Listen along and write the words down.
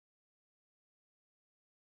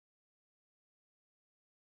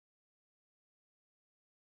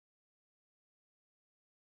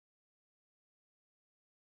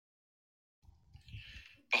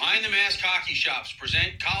Behind the Mask Hockey Shops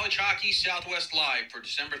present College Hockey Southwest Live for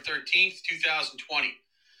December 13th, 2020.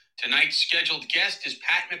 Tonight's scheduled guest is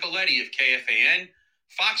Pat Micheletti of KFAN,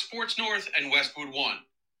 Fox Sports North, and Westwood One.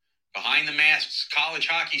 Behind the Masks College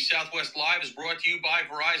Hockey Southwest Live is brought to you by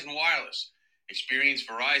Verizon Wireless. Experience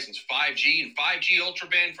Verizon's 5G and 5G Ultra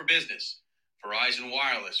Band for business. Verizon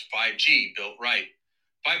Wireless, 5G built right.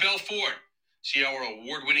 By Bell Ford. See our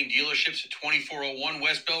award-winning dealerships at 2401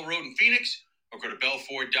 West Bell Road in Phoenix, or go to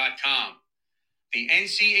bellford.com. The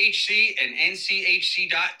NCHC and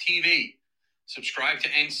NCHC.TV. Subscribe to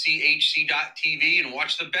NCHC.TV and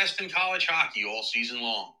watch the best in college hockey all season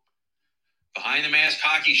long. Behind the Mask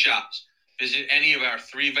Hockey Shops. Visit any of our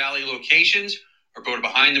 3 Valley locations or go to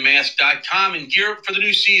BehindTheMask.com and gear up for the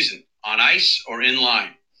new season, on ice or in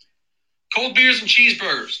line. Cold Beers and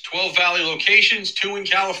Cheeseburgers, 12 Valley locations, 2 in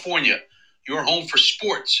California. Your home for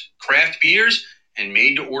sports, craft beers, and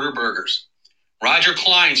made-to-order burgers. Roger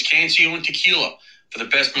Klein's Cancio and Tequila. For the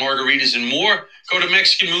best margaritas and more, go to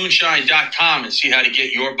MexicanMoonshine.com and see how to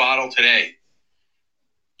get your bottle today.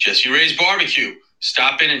 Jesse Ray's Barbecue.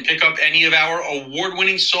 Stop in and pick up any of our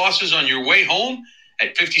award-winning sauces on your way home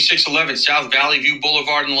at 5611 South Valley View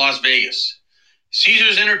Boulevard in Las Vegas.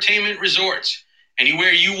 Caesars Entertainment Resorts.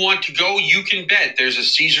 Anywhere you want to go, you can bet there's a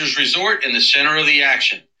Caesars Resort in the center of the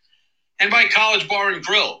action. And by College Bar and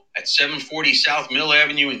Grill at 740 South Mill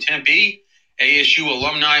Avenue in Tempe, ASU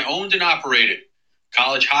alumni owned and operated.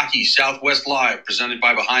 College Hockey Southwest Live, presented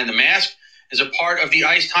by Behind the Mask, is a part of the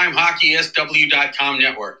IcetimeHockeySW.com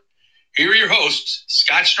network. Here are your hosts,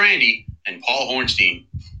 Scott Strandy and Paul Hornstein.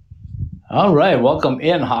 All right, welcome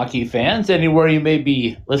in, hockey fans, anywhere you may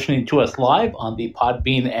be listening to us live on the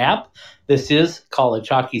Podbean app. This is College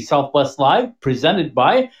Hockey Southwest Live, presented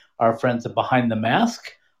by our friends at Behind the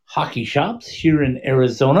Mask Hockey Shops here in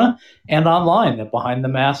Arizona and online at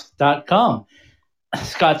BehindTheMask.com.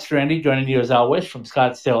 Scott Strandy joining you as always from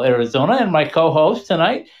Scottsdale, Arizona, and my co-host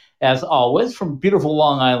tonight, as always, from beautiful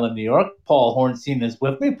Long Island, New York, Paul Hornstein is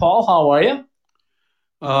with me. Paul, how are you?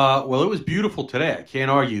 Well, it was beautiful today. I can't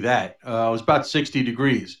argue that. It was about 60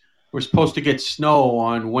 degrees. We're supposed to get snow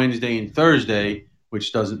on Wednesday and Thursday,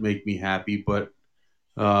 which doesn't make me happy, but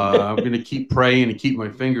I'm going to keep praying and keep my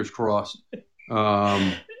fingers crossed.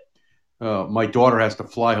 My daughter has to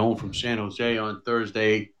fly home from San Jose on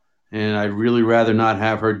Thursday, and I'd really rather not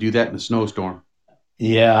have her do that in a snowstorm.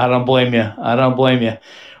 Yeah, I don't blame you.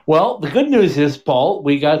 Well, the good news is, Paul,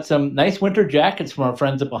 we got some nice winter jackets from our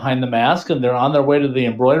friends at Behind the Mask, and they're on their way to the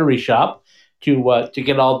embroidery shop to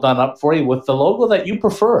get all done up for you with the logo that you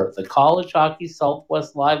prefer, the College Hockey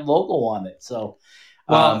Southwest Live logo on it. So,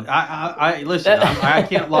 well, I listen. I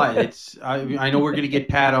can't lie. I know we're going to get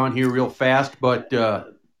Pat on here real fast, but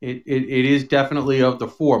it is definitely of the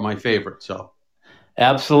 4 my favorite. So.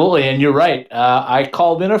 Absolutely, and you're right. I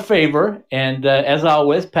called in a favor, and as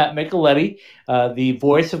always, Pat Micheletti, the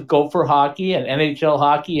voice of Gopher hockey and NHL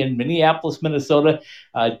hockey in Minneapolis, Minnesota,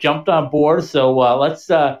 jumped on board. So let's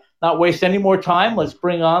not waste any more time. Let's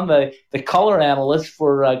bring on the color analyst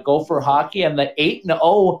for Gopher hockey and the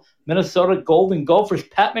 8-0 Minnesota Golden Gophers,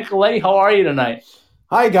 Pat Micheletti. How are you tonight?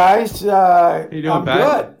 Hi, guys. How you doing, Pat?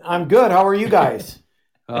 Good. I'm good. How are you guys?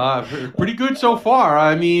 Pretty good so far.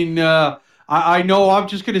 I mean, I know I'm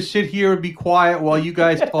just going to sit here and be quiet while you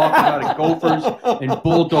guys talk about a Gophers and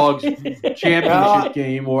Bulldogs championship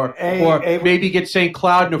game, or maybe get St.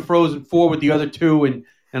 Cloud in a Frozen Four with the other 2, and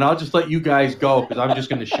I'll just let you guys go because I'm just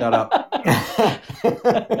going to shut up.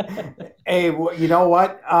 Hey, you know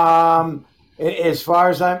what? As far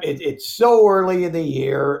as it's so early in the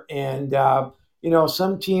year, and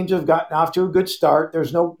some teams have gotten off to a good start.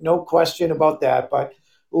 There's no question about that, but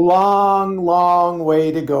long way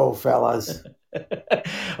to go, fellas.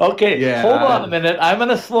 Okay, yeah. Hold on a minute. I'm going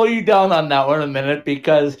to slow you down on that one a minute,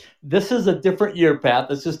 because this is a different year, Pat.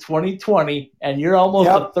 This is 2020, and you're almost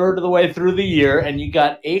a third of the way through the year, and you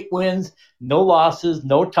got 8 wins, no losses,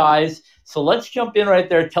 no ties. So let's jump in right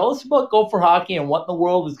there. Tell us about Gopher hockey and what in the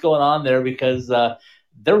world is going on there, because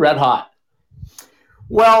they're red hot.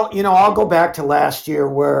 Well, I'll go back to last year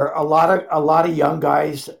where a lot of young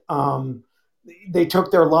guys they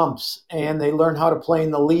took their lumps and they learned how to play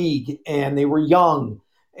in the league, and they were young,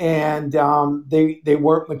 and they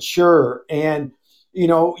weren't mature. And,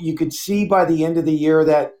 you could see by the end of the year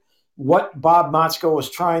that what Bob Motzko was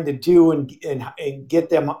trying to do and get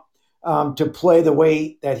them to play the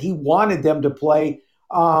way that he wanted them to play,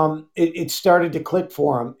 it started to click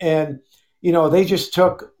for him. And, they just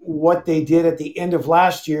took what they did at the end of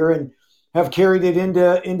last year and have carried it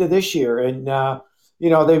into this year. And,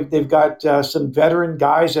 they've got some veteran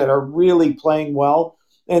guys that are really playing well.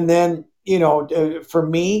 And then, for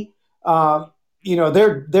me,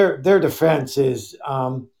 their defense is,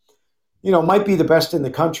 might be the best in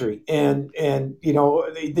the country. And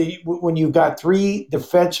when you've got three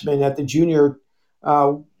defensemen at the junior,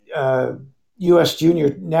 U.S.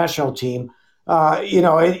 junior national team,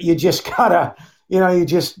 you just gotta, you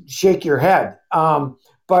just shake your head.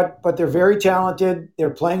 But they're very talented.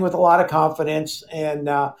 They're playing with a lot of confidence. And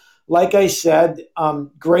like I said,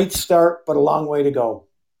 great start, but a long way to go.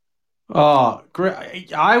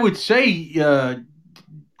 Great. I would say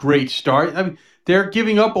great start. I mean, they're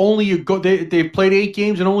giving up only a goal. They've played 8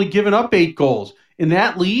 games and only given up 8 goals in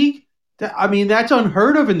that league. That's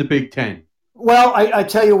unheard of in the Big Ten. Well, I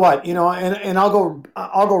tell you what, and I'll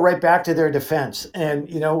go right back to their defense, and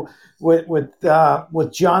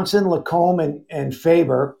with Johnson, Lacombe, and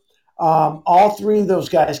Faber, all three of those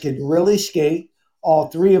guys can really skate. All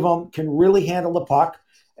three of them can really handle the puck,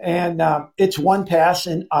 and it's one pass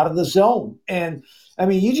and out of the zone. And I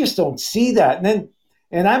mean, you just don't see that.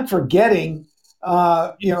 And I'm forgetting,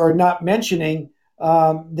 or not mentioning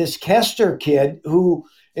this Kester kid, who,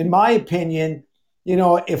 in my opinion,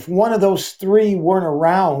 if one of those three weren't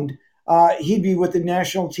around, he'd be with the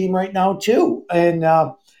national team right now too. And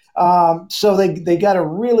so they got a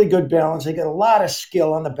really good balance. They got a lot of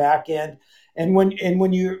skill on the back end. And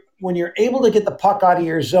when you're able to get the puck out of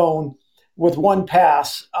your zone with one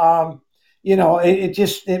pass,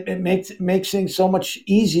 it makes things so much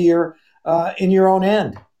easier in your own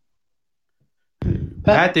end.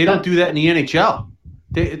 Pat, they don't do that in the NHL.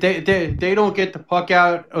 They don't get the puck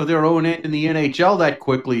out of their own end in the NHL that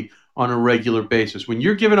quickly on a regular basis. When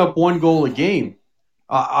you're giving up 1 goal a game,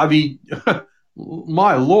 I mean,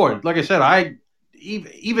 my Lord, like I said,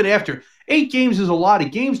 even after 8 games is a lot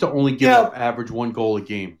of games to only give up average 1 goal a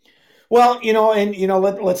game. Well,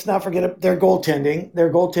 let's not forget their goaltending.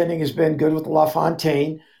 Their goaltending has been good with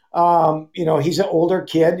LaFontaine. He's an older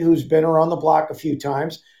kid who's been around the block a few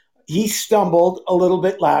times. He stumbled a little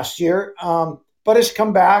bit last year, but has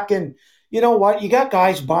come back. And you know what? You got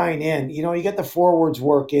guys buying in. You got the forwards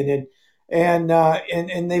working, and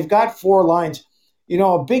they've got 4 lines.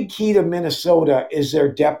 A big key to Minnesota is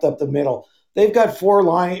their depth up the middle. They've got 4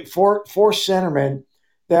 centermen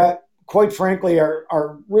that, quite frankly,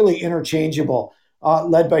 are really interchangeable,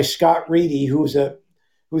 led by Scott Reedy, who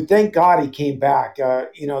thank God he came back.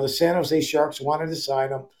 The San Jose Sharks wanted to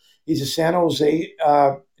sign him. He's a San Jose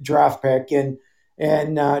draft pick and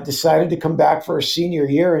decided to come back for a senior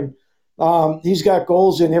year. And he's got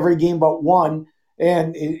goals in every game but one.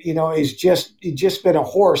 And, he's just been a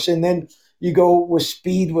horse. And then you go with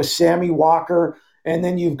speed with Sammy Walker. And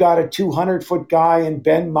then you've got a 200-foot guy in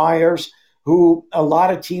Ben Myers, who a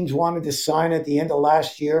lot of teams wanted to sign at the end of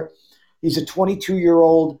last year. He's a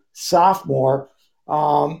 22-year-old sophomore.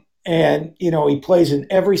 And, he plays in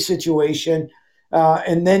every situation.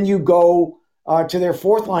 And then you go to their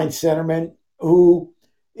 4th-line centerman, who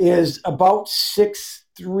is about 6'3",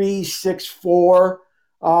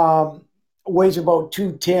 6'4", weighs about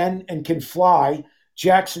 210 and can fly,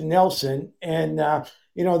 Jackson Nelson. And,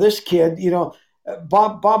 this kid,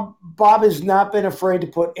 Bob has not been afraid to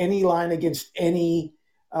put any line against any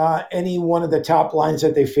one of the top lines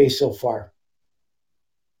that they faced so far.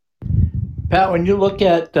 Pat, when you look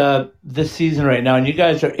at this season right now, and you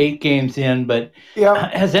guys are 8 games in, but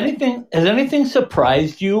has anything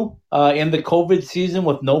surprised you in the COVID season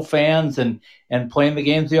with no fans and playing the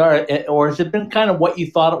games they are, or has it been kind of what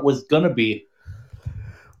you thought it was going to be?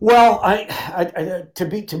 Well, to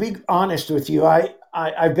be honest with you,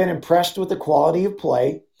 I've been impressed with the quality of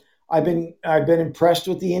play. I've been impressed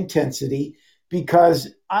with the intensity, because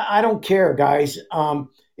I don't care, guys.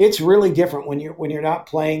 It's really different when you're not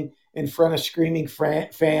playing in front of screaming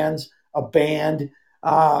fans, a band,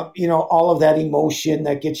 all of that emotion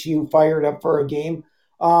that gets you fired up for a game.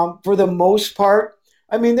 For the most part,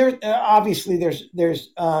 I mean, there's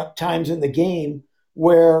times in the game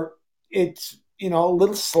where it's, a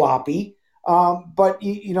little sloppy, but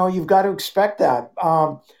you've got to expect that.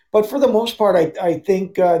 But for the most part, I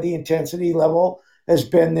think the intensity level has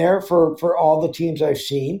been there for all the teams I've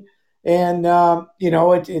seen. And,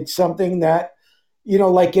 it's something that,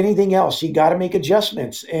 like anything else, you got to make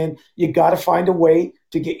adjustments, and you got to find a way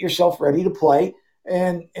to get yourself ready to play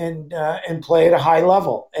and play at a high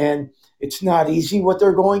level. And it's not easy what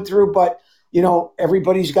they're going through, but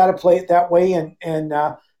everybody's got to play it that way. And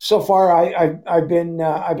so far, I've been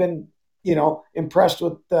impressed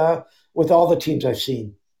with all the teams I've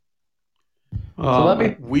seen. So let me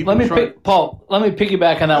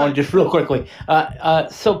piggyback on that one just real quickly.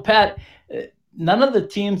 So Pat, none of the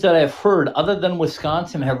teams that I've heard, other than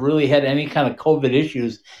Wisconsin, have really had any kind of COVID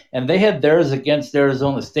issues, and they had theirs against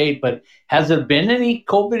Arizona State. But has there been any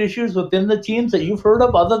COVID issues within the teams that you've heard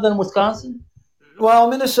of, other than Wisconsin? Well,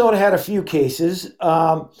 Minnesota had a few cases,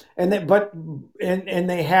 and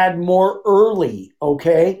they had more early.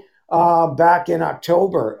 Okay, back in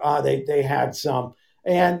October, they had some,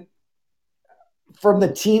 and from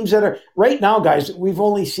the teams that are right now, guys, we've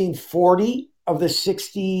only seen 40 of the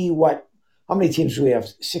 60. What? How many teams do we have?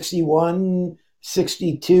 61,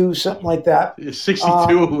 62, something like that. 62.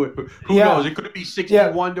 Who knows? It could be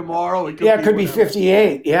 61 tomorrow. It could be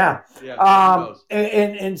 58. Yeah.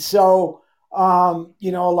 And so, a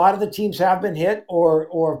lot of the teams have been hit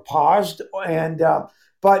or paused, and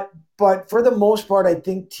but for the most part, I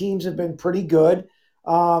think teams have been pretty good.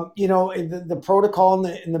 The protocol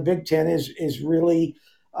in the Big Ten is really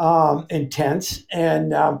intense,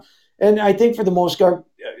 and I think for the most part,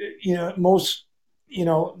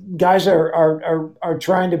 guys are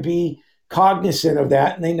trying to be cognizant of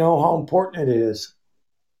that, and they know how important it is.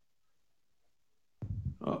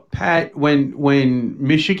 Pat, when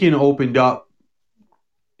Michigan opened up,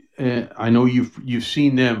 I know you've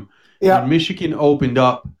seen them. Yeah, when Michigan opened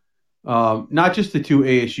up, not just the two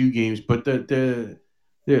ASU games, but the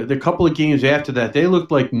couple of games after that, they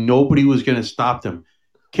looked like nobody was going to stop them.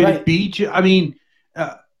 Can it be? I mean,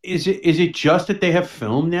 is it just that they have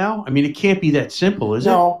film now? I mean, it can't be that simple, is it?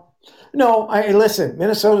 No. Listen.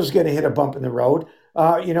 Minnesota's going to hit a bump in the road.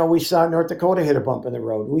 We saw North Dakota hit a bump in the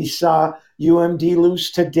road. We saw UMD lose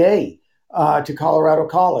today to Colorado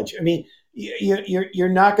College. I mean, you're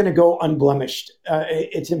not going to go unblemished.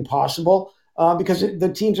 It's impossible because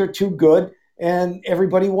the teams are too good and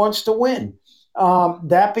everybody wants to win.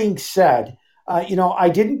 That being said, I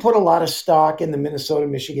didn't put a lot of stock in the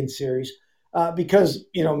Minnesota-Michigan series because,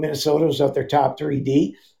 Minnesota was at their top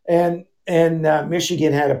 3D and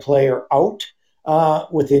Michigan had a player out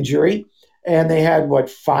with injury. And they had,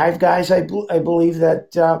 5 guys, I believe,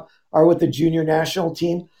 that are with the junior national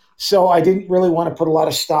team. So I didn't really want to put a lot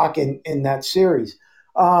of stock in that series.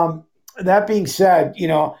 That being said,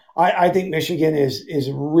 I think Michigan is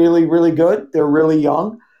really, really good. They're really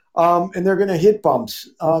young, and they're going to hit bumps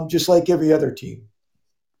just like every other team.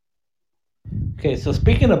 Okay, so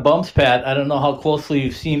speaking of bumps, Pat, I don't know how closely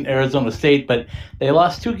you've seen Arizona State, but they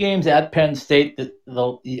lost 2 games at Penn State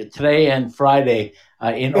today and Friday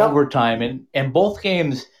in overtime. And both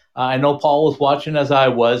games, I know Paul was watching as I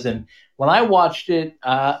was. And when I watched it,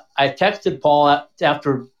 I texted Paul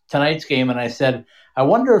after tonight's game and I said, I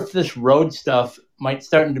wonder if this road stuff might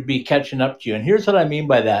start to be catching up to you. And here's what I mean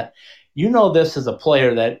by that. You know this as a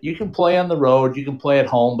player that you can play on the road, you can play at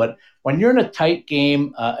home, but when you're in a tight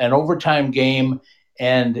game, an overtime game,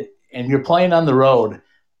 and you're playing on the road,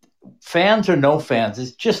 fans or no fans,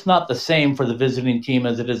 it's just not the same for the visiting team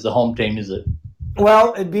as it is the home team, is it?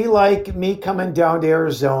 Well, it'd be like me coming down to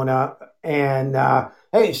Arizona and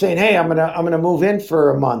saying, "Hey, I'm gonna move in for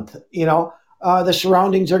a month." The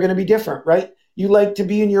surroundings are going to be different, right? You like to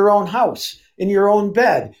be in your own house, in your own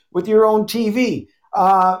bed, with your own TV.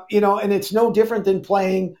 And it's no different than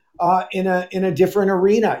playing in a different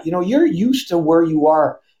arena. You're used to where you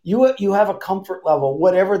are. You have a comfort level,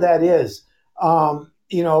 whatever that is.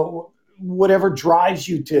 Whatever drives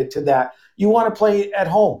you to that. You want to play at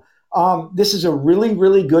home. This is a really,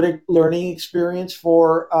 really good learning experience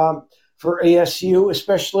for ASU,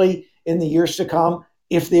 especially in the years to come.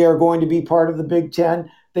 If they are going to be part of the Big Ten,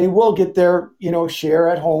 they will get their share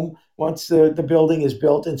at home once the building is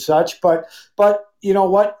built and such. But you know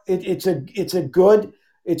what? It's a good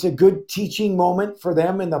teaching moment for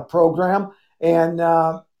them in the program, and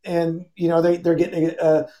they're getting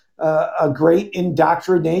a great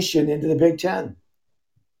indoctrination into the Big Ten.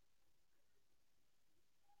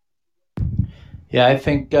 Yeah, I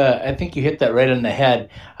think you hit that right on the head.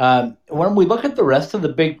 When we look at the rest of the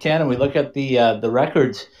Big Ten and we look at the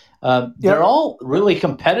records, they're all really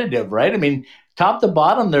competitive, right? I mean, top to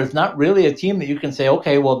bottom, there's not really a team that you can say,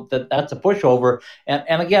 okay, well, that's a pushover.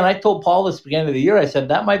 And again, I told Paul this beginning of the year, I said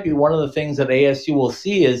that might be one of the things that ASU will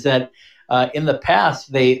see is that in the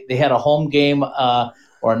past they had a home game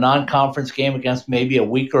or a non-conference game against maybe a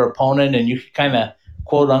weaker opponent, and you could kind of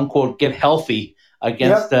quote unquote get healthy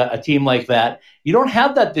against a team like that. You don't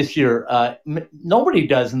have that this year. Nobody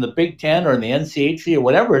does in the Big Ten or in the NCHC or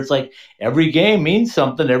whatever. It's like every game means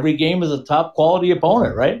something. Every game is a top quality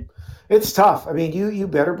opponent, right? It's tough. I mean, you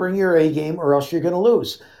better bring your A game or else you're going to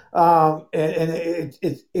lose. And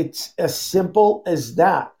it's as simple as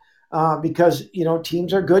that because,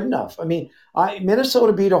 teams are good enough. I mean,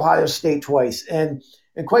 Minnesota beat Ohio State twice. And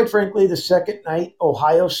quite frankly, the second night,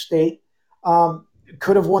 Ohio State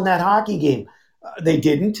could have won that hockey game. They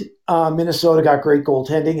didn't. Minnesota got great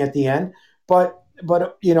goaltending at the end, but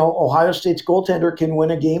Ohio State's goaltender can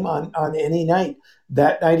win a game on any night.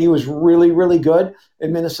 That night he was really, really good,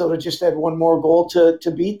 and Minnesota just had one more goal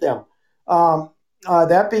to beat them.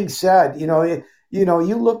 That being said, you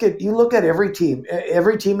look at every team.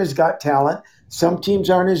 Every team has got talent. Some teams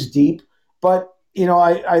aren't as deep, but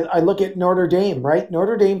I look at Notre Dame. Right,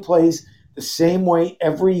 Notre Dame plays the same way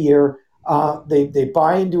every year. They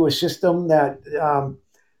buy into a system that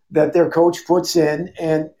their coach puts in,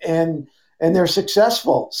 and they're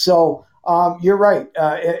successful. So you're right.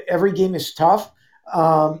 Every game is tough.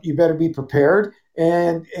 You better be prepared,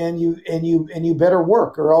 and you better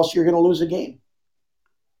work, or else you're going to lose a game.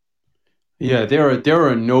 Yeah, there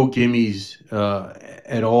are no gimmies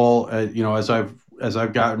at all. As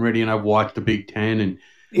I've gotten ready and I've watched the Big Ten, and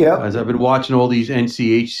as I've been watching all these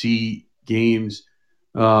NCHC games,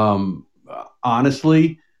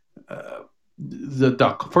 honestly,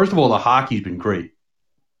 the first of all, the hockey's been great.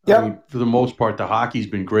 Yep. I mean, for the most part, the hockey's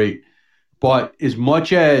been great. But as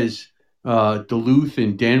much as Duluth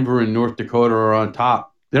and Denver and North Dakota are on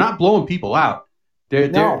top, they're not blowing people out.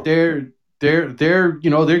 They're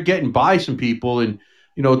getting by some people, and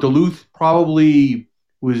Duluth probably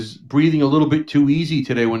was breathing a little bit too easy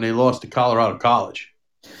today when they lost to Colorado College.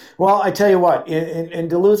 Well, I tell you what, and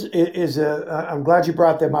Duluth is I'm glad you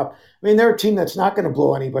brought them up. I mean, they're a team that's not going to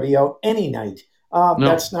blow anybody out any night. No.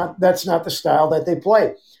 That's not the style that they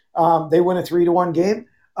play. They win a 3-1 game.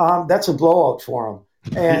 That's a blowout for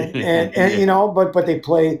them, and but they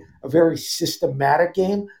play a very systematic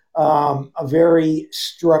game, a very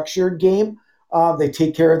structured game. They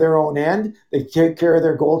take care of their own end. They take care of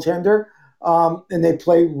their goaltender, and they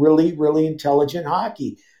play really, really intelligent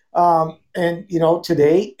hockey. And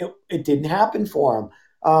today it didn't happen for them.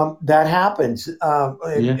 That happens,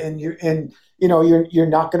 and you're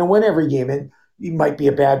not going to win every game, and it might be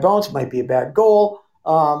a bad bounce, might be a bad goal,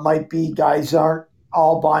 might be guys aren't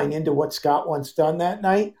all buying into what Scott wants done that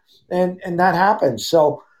night, and that happens.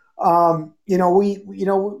 So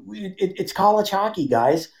it's college hockey,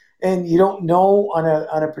 guys, and you don't know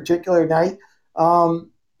on a particular night.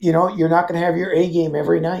 You're not going to have your A game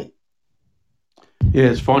every night. Yeah,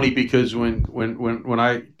 it's funny because when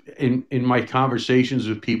I in my conversations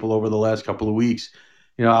with people over the last couple of weeks,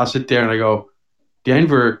 I'll sit there and I go,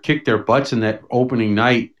 Denver kicked their butts in that opening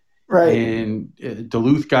night, right? And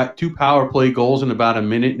Duluth got 2 power play goals in about a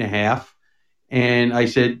minute and a half, and I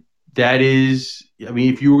said that is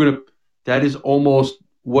almost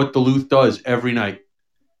what Duluth does every night.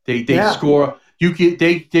 They score.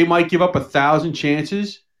 They might give up 1,000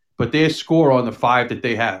 chances, but they score on the 5 that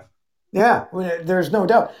they have. Yeah, there's no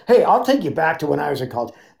doubt. Hey, I'll take you back to when I was in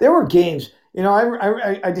college. There were games,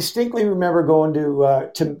 I distinctly remember going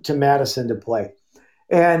to Madison to play.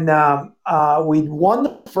 And we'd won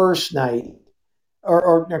the first night,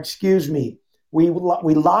 or excuse me, we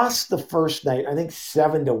lost the first night, I think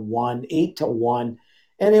 7-1, 8-1.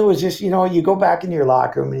 And it was just, you go back into your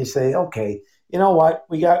locker room and you say, okay, you know what?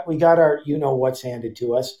 We got our, what's handed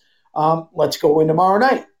to us. Let's go in tomorrow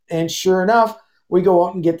night. And sure enough, we go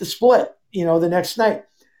out and get the split, the next night.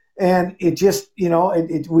 And it just,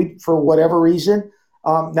 we, for whatever reason,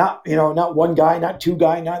 not one guy, not 2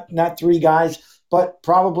 guys, not 3 guys, but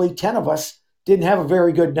probably 10 of us didn't have a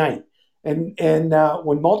very good night. And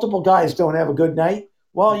when multiple guys don't have a good night,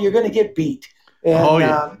 well, you're going to get beat.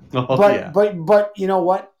 And, but you know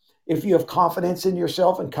what? If you have confidence in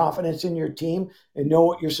yourself and confidence in your team and know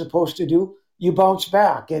what you're supposed to do, you bounce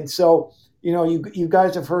back. And so, you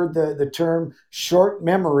guys have heard the term short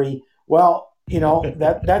memory. Well,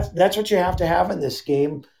 that's what you have to have in this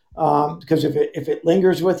game, because if it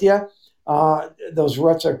lingers with you, those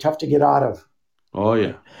ruts are tough to get out of. Oh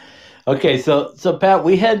yeah. Okay, so Pat,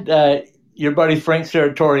 we had your buddy Frank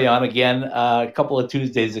Serratori on again a couple of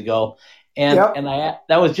Tuesdays ago, and that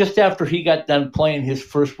was just after he got done playing his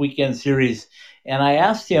first weekend series, and I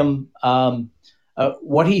asked him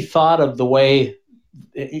what he thought of the way.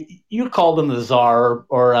 You called him the czar,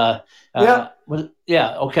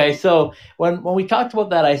 okay. So when we talked about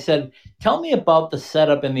that, I said, tell me about the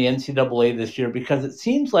setup in the NCAA this year, because it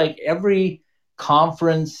seems like every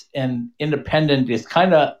conference and independent is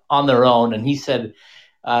kind of on their own. And he said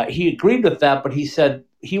he agreed with that, but he said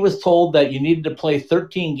he was told that you needed to play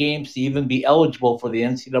 13 games to even be eligible for the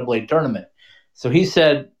NCAA tournament. So he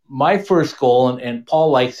said, my first goal, and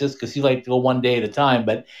Paul likes this because he likes to go one day at a time,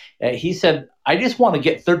 but he said, I just want to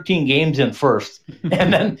get 13 games in first,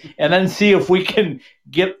 and then see if we can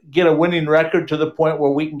get a winning record to the point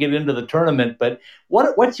where we can get into the tournament. But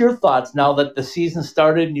what's your thoughts now that the season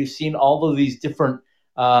started and you've seen all of these different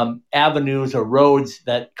avenues or roads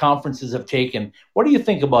that conferences have taken. What do you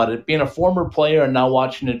think about it, being a former player and now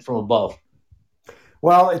watching it from above?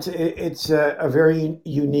 Well, it's a very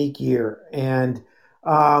unique year, and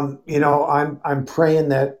I'm praying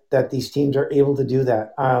that these teams are able to do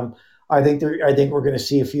that. I think we're going to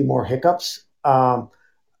see a few more hiccups.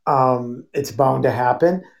 It's bound to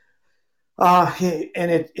happen,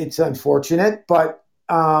 and it's unfortunate. But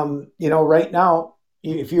right now,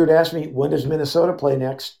 if you were to ask me when does Minnesota play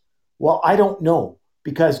next, well, I don't know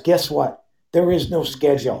because guess what? There is no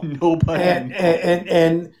schedule. Nobody.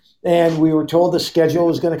 And we were told the schedule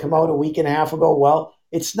was going to come out a week and a half ago. Well,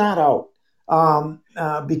 it's not out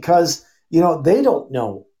because they don't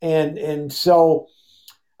know, and so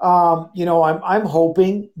I'm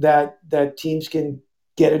hoping that teams can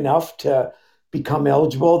get enough to become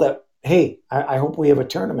eligible. That hey, I hope we have a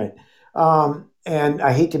tournament. And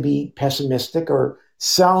I hate to be pessimistic or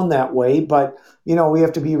sound that way, but we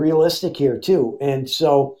have to be realistic here too. And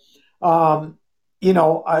so,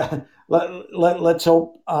 let's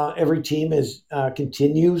hope every team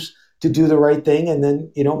continues to do the right thing, and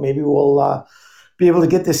then maybe we'll be able to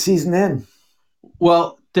get this season in.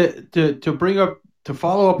 Well, to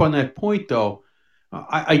follow up on that point though,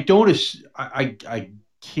 I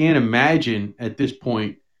can't imagine at this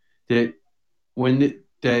point that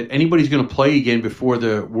that anybody's going to play again before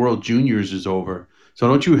the World Juniors is over. So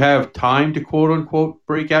don't you have time to quote unquote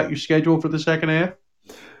break out your schedule for the second half?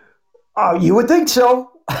 You would think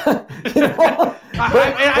so. I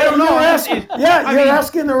don't know. You're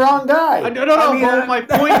asking the wrong guy. No.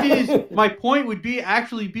 My point would be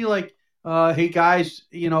like, hey guys,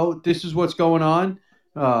 this is what's going on.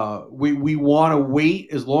 We want to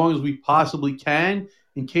wait as long as we possibly can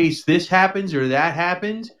in case this happens or that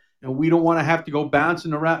happens, and we don't want to have to go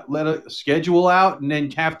bouncing around, let a schedule out, and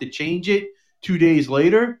then have to change it 2 days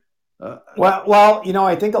later.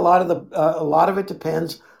 I think a lot of it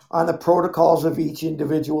depends on the protocols of each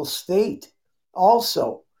individual state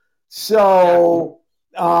also. So,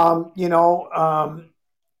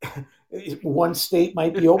 one state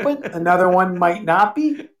might be open, another one might not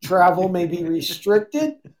be. Travel may be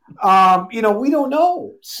restricted. We don't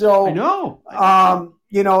know. So I know.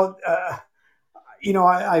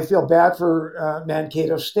 I feel bad for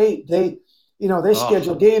Mankato State. They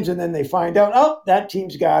schedule games and then they find out, that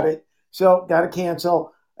team's got it. So got to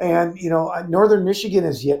cancel. And, Northern Michigan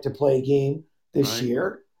has yet to play a game this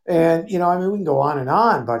year. And, we can go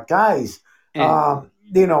on, but guys,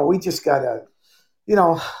 we just got to,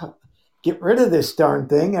 get rid of this darn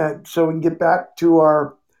thing so we can get back to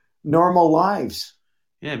our normal lives.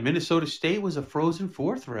 Yeah, Minnesota State was a Frozen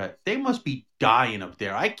Four threat. They must be dying up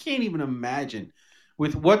there. I can't even imagine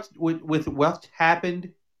with what's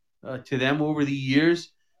happened to them over the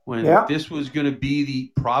years when this was going to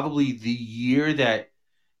be probably the year that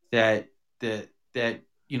got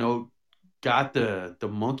the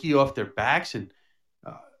monkey off their backs, and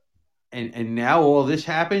now all this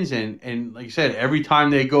happens, and like I said, every time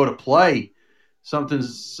they go to play,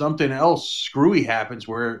 something else screwy happens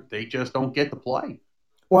where they just don't get to play.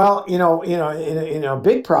 Well, a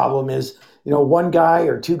big problem is one guy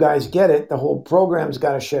or two guys get it, the whole program's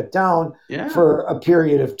got to shut down for a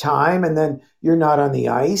period of time, and then you're not on the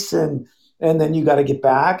ice, and then you got to get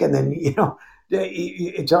back, and then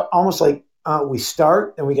it's almost like we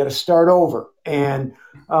start and we got to start over, and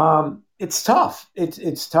it's tough.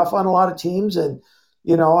 It's tough on a lot of teams, and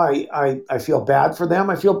I feel bad for them.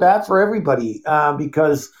 I feel bad for everybody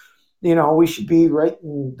because we should be right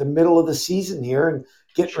in the middle of the season here and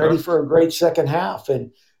get ready for a great second half,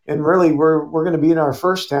 and really we're going to be in our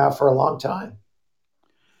first half for a long time.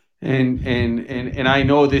 And I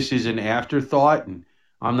know this is an afterthought, and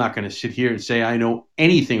I'm not going to sit here and say I know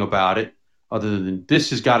anything about it other than this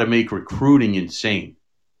has got to make recruiting insane.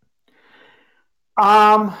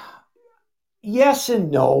 Yes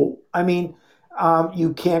and no. I mean,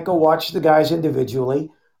 you can't go watch the guys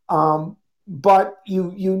individually, but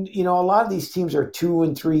you a lot of these teams are 2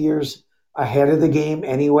 and 3 years ahead of the game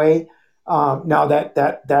anyway. Now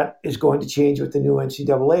that is going to change with the new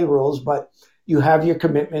NCAA rules, but you have your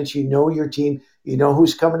commitments, your team,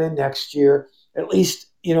 who's coming in next year. At least,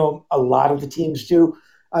 a lot of the teams do.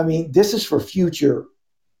 I mean, this is for future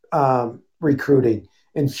recruiting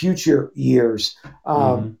in future years,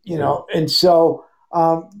 and so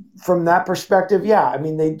from that perspective, I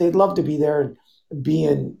mean, they'd love to be there and be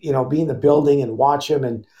in the building and watch them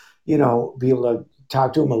and, be able to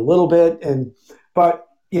talk to them a little bit. But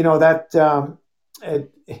the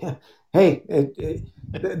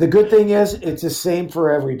good thing is it's the same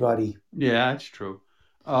for everybody. Yeah, that's true.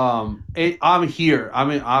 I'm here.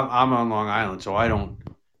 I'm on Long Island, so I don't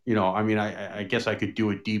I mean, I guess I could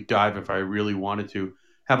do a deep dive if I really wanted to.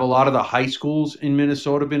 Have a lot of the high schools in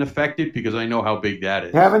Minnesota been affected? Because I know how big that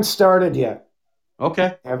is. Haven't started yet.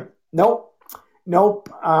 Okay. Nope.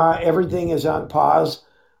 Everything is on pause.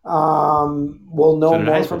 We'll know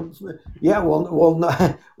more from. Yeah, we'll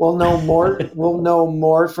know more. We'll know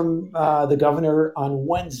more from the governor on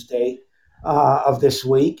Wednesday of this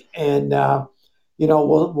week, and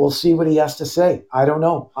we'll see what he has to say. I don't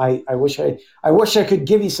know. I wish I could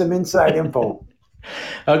give you some inside info.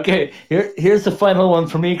 Okay, here's the final one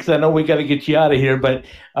for me because I know we got to get you out of here. But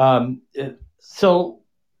so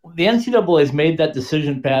the NCAA has made that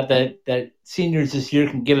decision, Pat, that seniors this year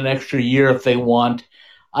can get an extra year if they want.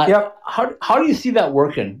 Yep. How do you see that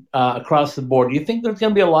working across the board? Do you think there's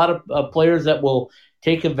going to be a lot of players that will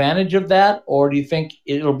take advantage of that, or do you think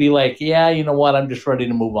it'll be like, yeah, you know what, I'm just ready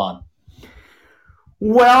to move on?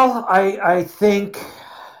 Well, I think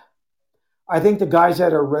the guys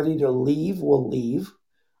that are ready to leave will leave.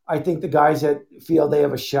 I think the guys that feel they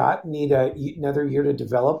have a shot, need another year to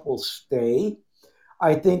develop, will stay.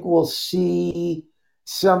 I think we'll see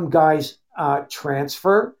some guys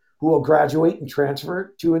transfer who will graduate and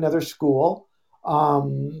transfer to another school.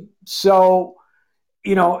 So,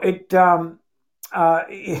 it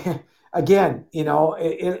again,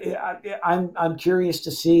 I'm curious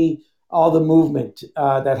to see all the movement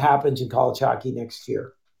that happens in college hockey next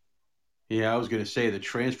year. Yeah, I was going to say the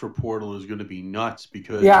transfer portal is going to be nuts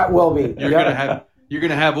because it will be. You're going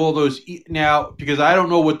to have all those now, because I don't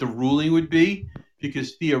know what the ruling would be,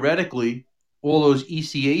 because theoretically all those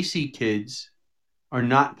ECAC kids are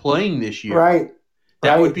not playing this year. Right.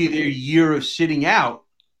 That would be their year of sitting out.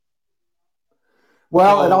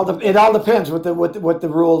 Well, it all depends what the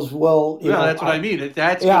rules will. That's what I mean.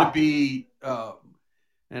 That's going to be,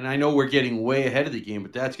 and I know we're getting way ahead of the game,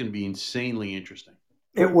 but that's going to be insanely interesting.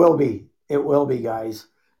 It will be. It will be, guys.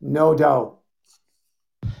 No doubt.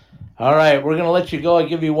 All right, we're going to let you go. I'll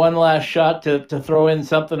give you one last shot to throw in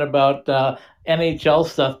something about NHL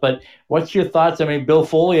stuff. But what's your thoughts? I mean, Bill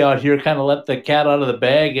Foley out here kind of let the cat out of the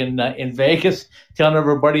bag in Vegas, telling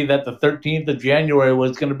everybody that the 13th of January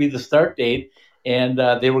was going to be the start date, and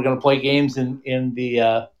they were going to play games in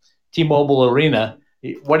the T-Mobile Arena.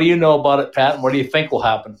 What do you know about it, Pat, and what do you think will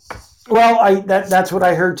happen? Well, that's what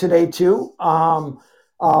I heard today, too.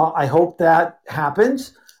 I hope that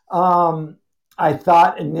happens. I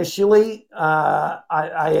thought initially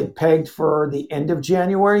I had pegged for the end of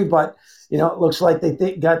January, but it looks like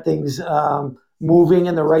they got things moving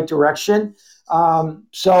in the right direction.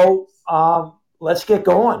 So let's get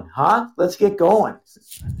going, huh? Let's get going.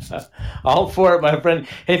 All for it, my friend.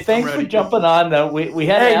 Hey, thanks for jumping on. We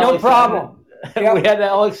had Alex, no problem. Yep. We had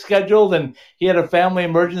Alex scheduled, and he had a family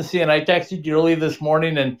emergency, and I texted you early this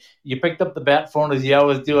morning, and you picked up the bat phone as you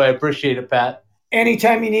always do. I appreciate it, Pat.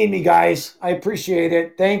 Anytime you need me, guys. I appreciate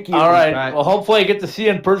it. Thank you. All right. Well, hopefully I get to see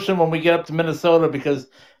you in person when we get up to Minnesota, because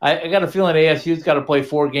I got a feeling ASU's got to play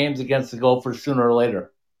 4 games against the Gophers sooner or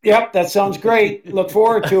later. Yep, that sounds great. Look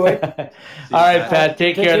forward to it. All right, Pat.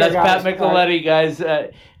 Take care. That's guys. Pat Micheletti, guys,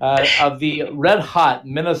 of the red-hot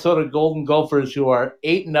Minnesota Golden Gophers, who are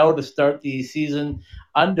 8-0 to start the season,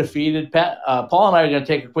 undefeated. Paul and I are going to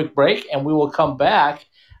take a quick break, and we will come back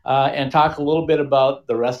and talk a little bit about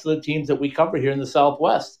the rest of the teams that we cover here in the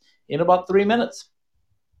Southwest in about 3 minutes.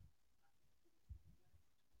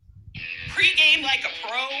 Pre-game like a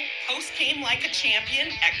pro, post-game like a champion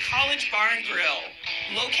at College Bar and Grill.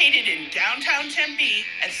 Located in downtown Tempe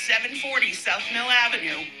at 740 South Mill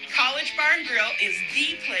Avenue, College Bar and Grill is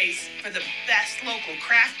the place for the best local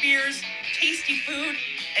craft beers, tasty food,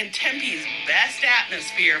 and Tempe's best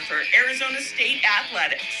atmosphere for Arizona State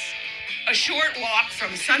athletics. A short walk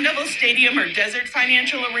from Sun Devil Stadium or Desert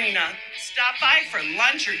Financial Arena. Stop by for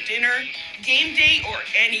lunch or dinner, game day, or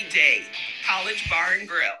any day. College Bar and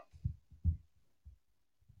Grill.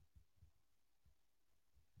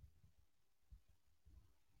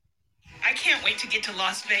 I can't wait to get to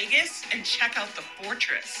Las Vegas and check out the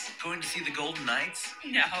Fortress. Going to see the Golden Knights?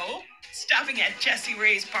 No, stopping at Jesse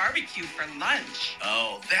Ray's Barbecue for lunch.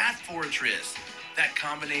 Oh, that Fortress. That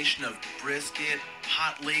combination of brisket,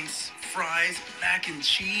 hot links, fries, mac and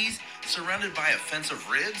cheese, surrounded by a fence of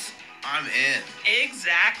ribs? I'm in.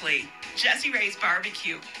 Exactly. Jesse Ray's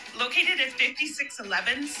Barbecue, located at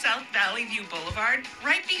 5611 South Valley View Boulevard,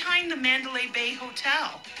 right behind the Mandalay Bay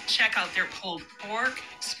Hotel. Check out their pulled pork,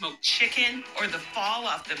 smoked chicken, or the fall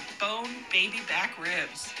off the bone baby back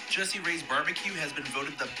ribs. Jesse Ray's Barbecue has been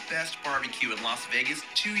voted the best barbecue in Las Vegas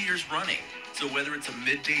 2 years running. So whether it's a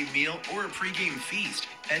midday meal or a pregame feast,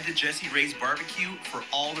 head to Jesse Ray's Barbecue for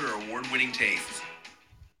all their award-winning tastes.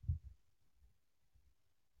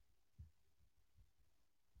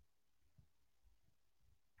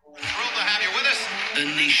 the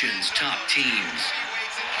nation's top teams.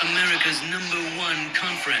 America's #1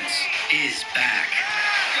 conference is back.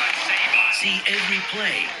 See every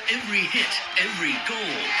play, every hit, every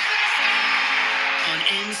goal on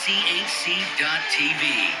NCHC.TV.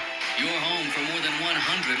 Your home for more than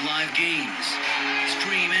 100 live games.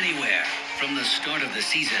 Stream anywhere from the start of the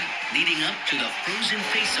season, leading up to the Frozen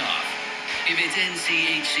Face-Off. If it's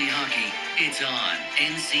NCHC hockey, it's on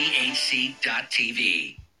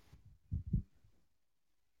NCHC.TV.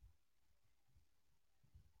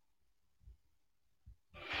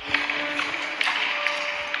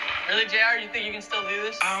 Really, JR? You think you can still do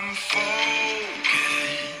this? I'm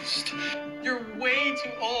focused. You're way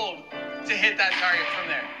too old to hit that target from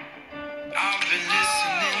there. I've been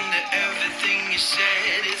listening to everything you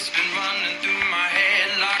said. It's been running through my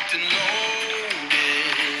head, locked and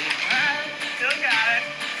loaded. Still got it.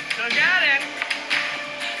 Still got it.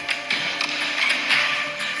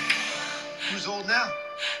 Who's old now?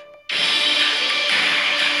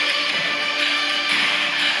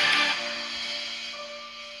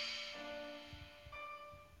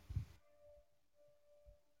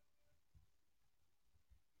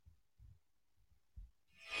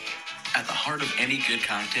 At the heart of any good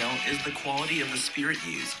cocktail is the quality of the spirit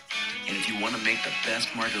used. And if you want to make the best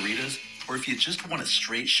margaritas, or if you just want a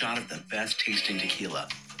straight shot of the best tasting tequila,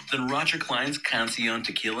 then Roger Clyne's Cancion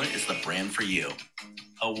Tequila is the brand for you.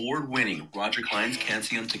 Award-winning Roger Clyne's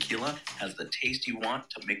Cancion Tequila has the taste you want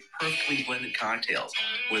to make perfectly blended cocktails,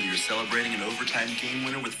 whether you're celebrating an overtime game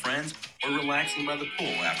winner with friends or relaxing by the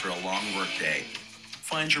pool after a long work day.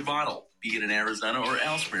 Find your bottle, be it in Arizona or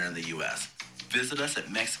elsewhere in the U.S. Visit us at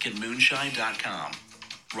MexicanMoonshine.com.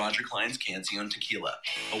 Roger Clyne's Cancion Tequila,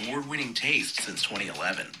 award-winning taste since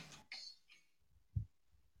 2011.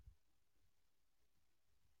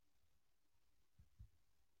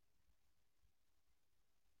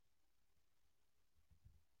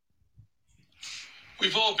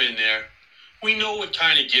 We've all been there. We know what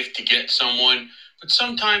kind of gift to get someone, but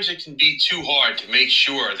sometimes it can be too hard to make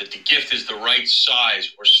sure that the gift is the right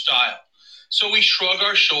size or style. So we shrug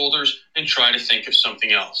our shoulders and try to think of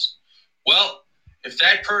something else. Well, if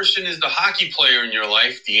that person is the hockey player in your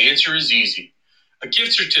life, the answer is easy. A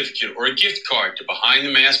gift certificate or a gift card to Behind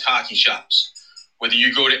the Mask hockey shops. Whether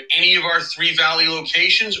you go to any of our 3 Valley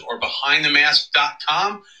locations or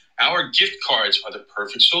BehindTheMask.com, our gift cards are the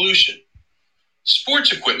perfect solution.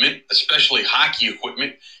 Sports equipment, especially hockey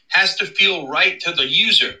equipment, has to feel right to the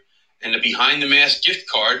user, and the Behind the Mask gift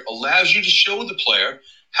card allows you to show the player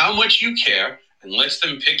how much you care and lets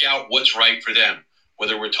them pick out what's right for them,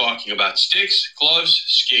 whether we're talking about sticks, gloves,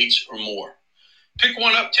 skates, or more. Pick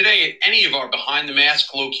one up today at any of our Behind the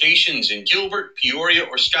Mask locations in Gilbert, Peoria,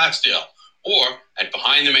 or Scottsdale, or at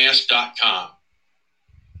BehindTheMask.com.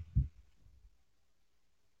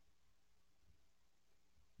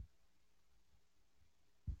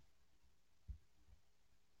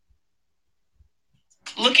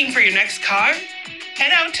 Looking for your next car?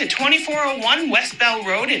 Head out to 2401 West Bell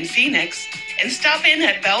Road in Phoenix and stop in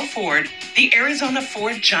at Bell Ford, the Arizona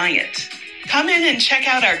Ford giant. Come in and check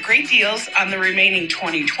out our great deals on the remaining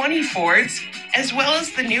 2020 Fords, as well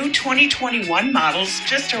as the new 2021 models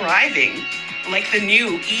just arriving, like the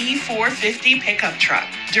new E450 pickup truck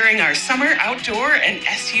during our summer outdoor and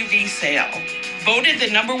SUV sale. Voted the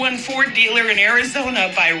 #1 Ford dealer in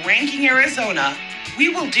Arizona by Ranking Arizona, we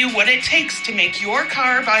will do what it takes to make your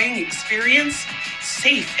car buying experience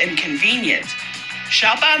safe and convenient.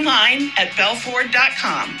 Shop online at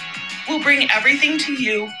bellford.com. We'll bring everything to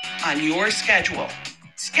you on your schedule.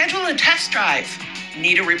 Schedule a test drive.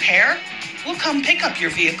 Need a repair? We'll come pick up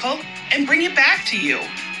your vehicle and bring it back to you.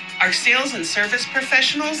 Our sales and service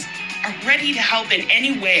professionals are ready to help in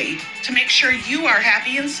any way to make sure you are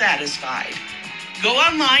happy and satisfied. Go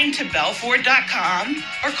online to bellford.com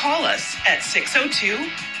or call us at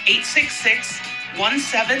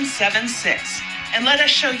 602-866-1776 and let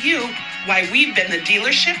us show you why we've been the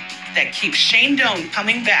dealership that keeps Shane Doan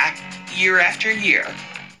coming back year after year.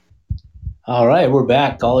 All right, we're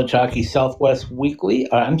back. College Hockey Southwest Weekly.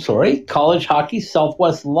 College Hockey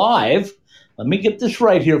Southwest Live. Let me get this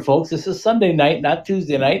right here, folks. This is Sunday night, not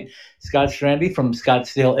Tuesday night. Scott Strandy from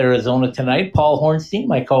Scottsdale, Arizona tonight. Paul Hornstein,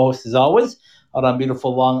 my co-host as always, out on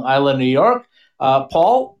beautiful Long Island, New York.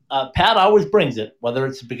 Paul, Pat always brings it. Whether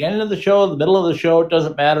it's the beginning of the show, the middle of the show, it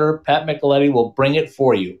doesn't matter. Pat Micheletti will bring it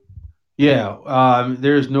for you. Yeah,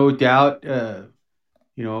 there's no doubt, in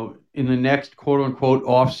the next quote-unquote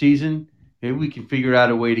off-season, maybe we can figure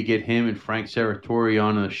out a way to get him and Frank Serratori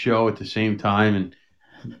on the show at the same time, and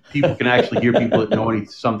people can actually hear people that know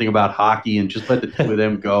something about hockey and just let the two of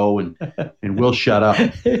them go, and we'll shut up.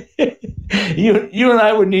 You and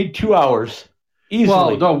I would need 2 hours.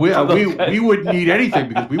 Easily. Well, no, we wouldn't need anything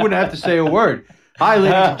because we wouldn't have to say a word. Hi,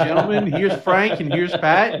 ladies and gentlemen. Here's Frank and here's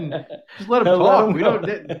Pat, and just let them talk. We don't.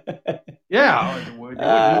 Yeah, they wouldn't need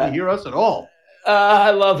to hear us at all.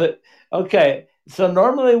 I love it. Okay, so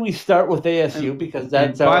normally we start with ASU because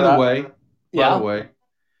that's by the way.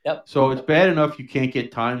 Yep. So it's bad enough you can't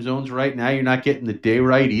get time zones right now. You're not getting the day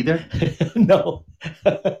right either. No.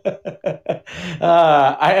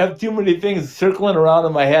 I have too many things circling around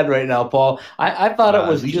in my head right now, Paul. I thought it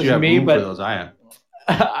was just me, but those I am.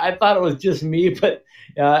 I thought it was just me, but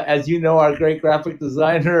as you know, our great graphic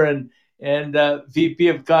designer and VP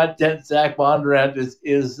of content, Zach Bondurant,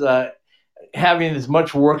 is having as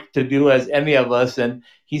much work to do as any of us. And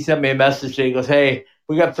he sent me a message today. He goes, "Hey,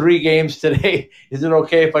 we got 3 games today. Is it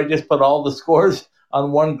okay if I just put all the scores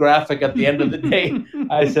on one graphic at the end of the day?"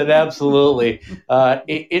 I said, absolutely.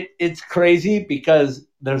 It's crazy because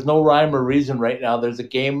there's no rhyme or reason right now. There's a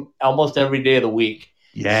game almost every day of the week.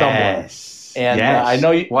 Yes. Somewhere. And I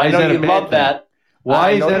know you love that.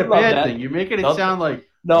 Why is that a bad thing? You're making it sound like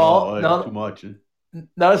no, too much.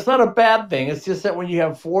 No, it's not a bad thing. It's just that when you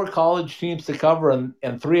have 4 college teams to cover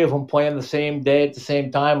and 3 of them playing the same day at the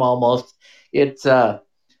same time almost, it's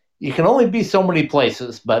you can only be so many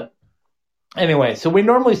places. But anyway, so we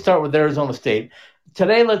normally start with Arizona State.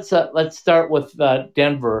 Today, let's start with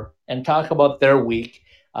Denver and talk about their week.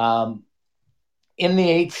 In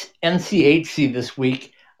the NCHC this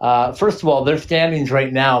week, first of all, their standings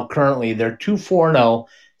right now, currently, they're 2-4-0,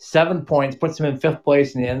 7 points, puts them in 5th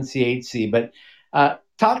place in the NCHC. But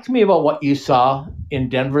talk to me about what you saw in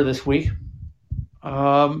Denver this week.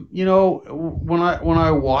 When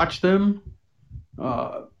I watch them,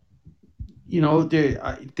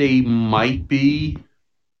 they might be,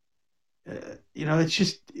 there's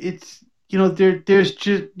just,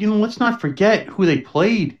 let's not forget who they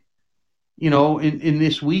played, in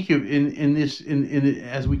this week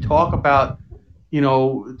as we talk about,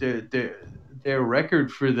 their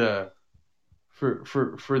record for the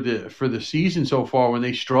season so far, when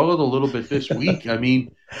they struggled a little bit this week. I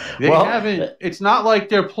mean, haven't. It's not like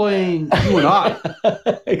they're playing you and I.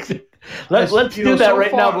 Let's do that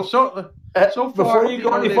right now. So far, before you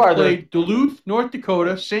go any farther, played Duluth, North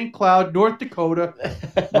Dakota, St. Cloud, North Dakota,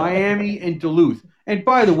 Miami, and Duluth. And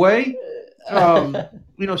by the way,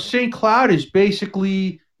 St. Cloud is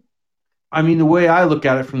basically, the way I look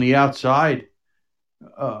at it from the outside,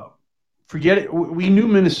 forget it. We knew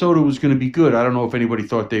Minnesota was going to be good. I don't know if anybody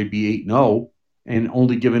thought they'd be 8-0 and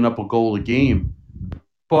only giving up a goal a game.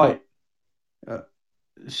 But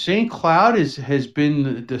St. Cloud has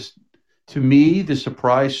been, to me, the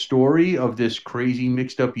surprise story of this crazy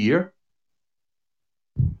mixed-up year.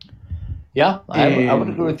 Yeah, I would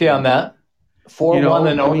agree with you on that.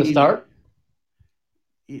 4-1-0 to start.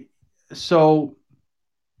 So,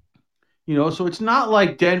 so it's not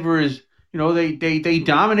like Denver is... they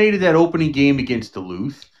dominated that opening game against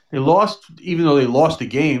Duluth. They lost, even though they lost the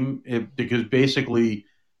game, because basically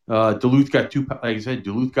Duluth got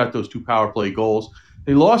Duluth got those 2 power play goals.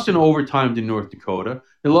 They lost in overtime to North Dakota.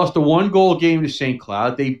 They lost a 1-goal game to St.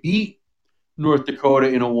 Cloud. They beat North Dakota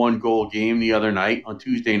in a 1-goal game the other night, on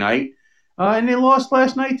Tuesday night. And they lost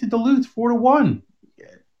last night to Duluth 4-1.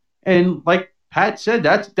 And like Pat said,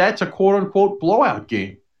 that's a quote-unquote blowout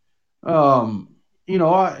game.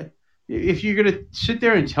 If you're going to sit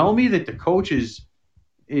there and tell me that the coach is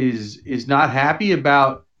not happy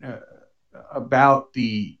about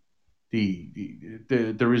the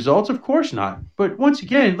results, of course not. But once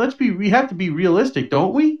again, we have to be realistic,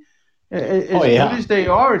 don't we? As good as they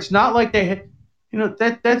are, it's not like they had,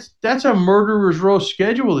 that's a murderer's row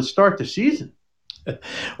schedule to start the season.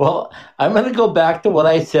 Well, I'm going to go back to what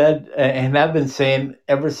I said, and I've been saying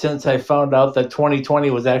ever since I found out that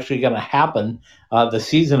 2020 was actually going to happen, the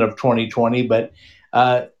season of 2020. But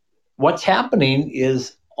what's happening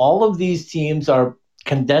is all of these teams are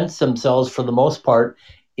condensed themselves, for the most part,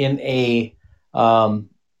 in a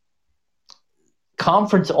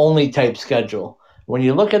conference-only type schedule. When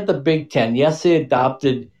you look at the Big Ten, yes, they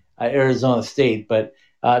adopted Arizona State, but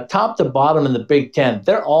top to bottom in the Big Ten,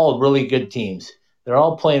 they're all really good teams. They're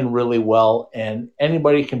all playing really well, and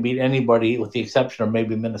anybody can beat anybody with the exception of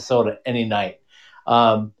maybe Minnesota any night.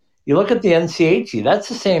 You look at the NCHC, that's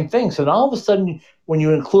the same thing. So now all of a sudden, when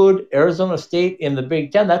you include Arizona State in the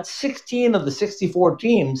Big Ten, that's 16 of the 64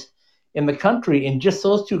 teams in the country in just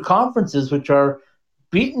those 2 conferences, which are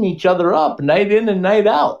beating each other up night in and night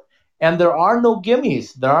out. And there are no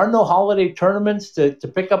gimmies. There are no holiday tournaments to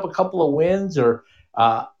pick up a couple of wins or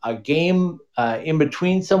a game in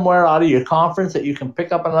between somewhere out of your conference that you can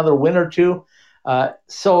pick up another win or 2.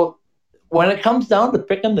 So when it comes down to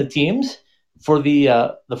picking the teams for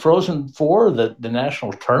the Frozen Four, the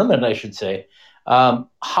national tournament, I should say. How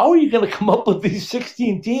are you going to come up with these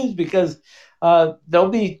 16 teams? Because there'll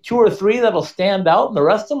be 2 or 3 that'll stand out, and the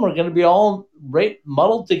rest of them are going to be all right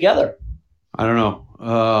muddled together. I don't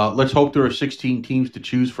know. Let's hope there are 16 teams to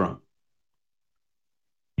choose from.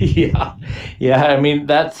 Yeah. I mean,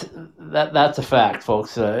 that's a fact,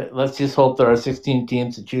 folks. Let's just hope there are 16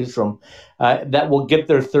 teams to choose from that will get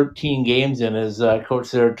their 13 games in, as Coach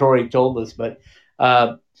Serratori told us. But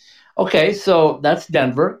okay, so that's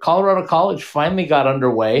Denver. Colorado College finally got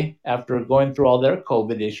underway after going through all their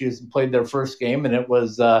COVID issues and played their first game, and it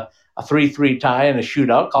was a 3-3 tie and a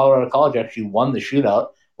shootout. Colorado College actually won the shootout,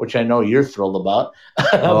 which I know you're thrilled about.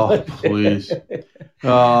 Oh, please.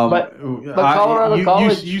 But Colorado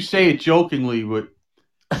College... You say it jokingly, but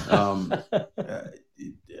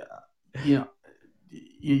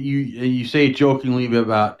you say it jokingly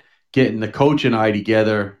about getting the coach and I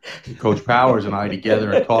together, Coach Powers and I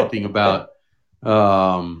together, and talking about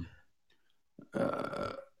our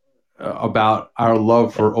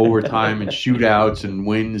love for overtime and shootouts and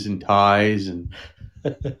wins and ties and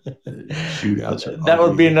shootouts. That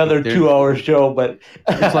would be another 2-hour show, but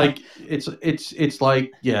it's like it's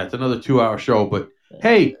another 2-hour show. But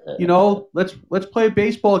hey, let's play a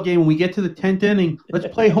baseball game when we get to the 10th inning. Let's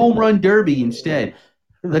play home run derby instead.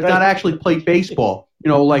 Let's not actually play baseball.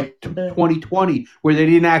 Like 2020, where they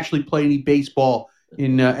didn't actually play any baseball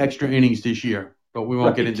in extra innings this year. But we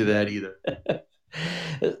won't get into that either.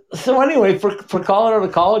 So anyway, for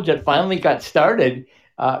Colorado College, that finally got started.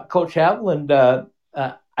 Coach Haviland,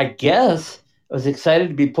 I guess, was excited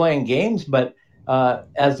to be playing games, but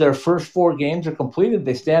as their first 4 games are completed,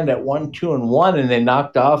 they stand at 1-2-1, and they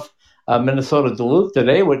knocked off Minnesota Duluth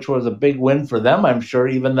today, which was a big win for them, I'm sure,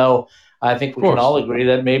 even though I think we can all agree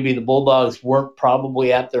that maybe the Bulldogs weren't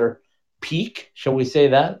probably at their peak, shall we say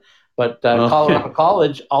that? But Colorado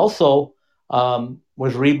College also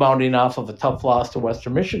was rebounding off of a tough loss to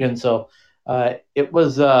Western Michigan. So it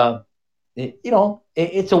was,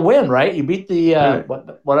 it's a win, right? You beat the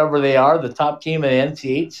whatever they are, the top team in the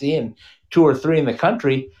NCHC and 2 or 3 in the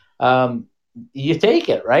country. You take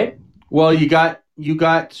it, right? Well, you got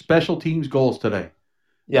special teams goals today.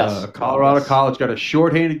 Yes. Colorado College got a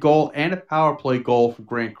shorthanded goal and a power play goal from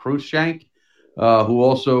Grant Cruikshank, who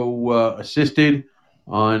also assisted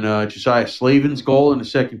on Josiah Slavin's goal in the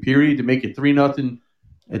second period to make it 3-0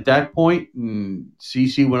 at that point. And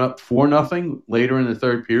CC went up 4-0 later in the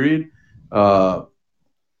third period. The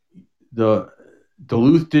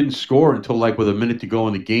Duluth didn't score until with a minute to go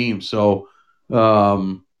in the game. So,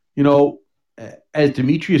 as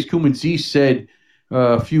Demetrius Kumanzis said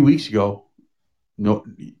a few weeks ago,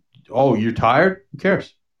 you're tired? Who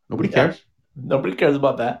cares? Nobody cares. Nobody cares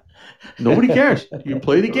about that. Nobody cares. You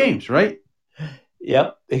play the games, right?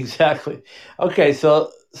 Yep, exactly. Okay,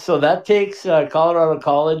 so that takes Colorado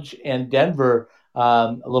College and Denver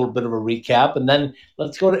a little bit of a recap, and then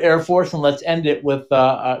let's go to Air Force and let's end it with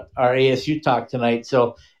our ASU talk tonight.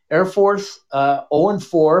 So Air Force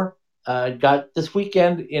 0-4 got this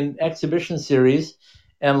weekend in exhibition series,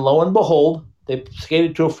 and lo and behold, they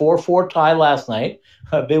skated to a 4-4 tie last night.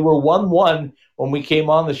 They were 1-1 when we came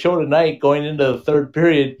on the show tonight, going into the third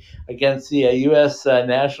period against the U.S.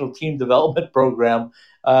 National Team Development Program.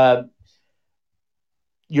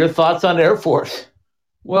 Your thoughts on Air Force?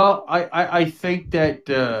 Well, I think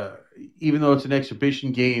that even though it's an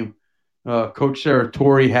exhibition game, Coach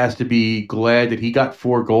Serratori has to be glad that he got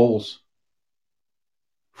 4 goals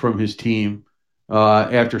from his team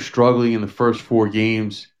after struggling in the first 4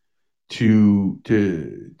 games to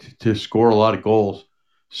score a lot of goals.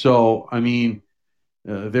 So, I mean,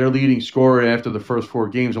 their leading scorer after the first 4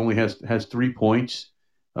 games only has 3 points,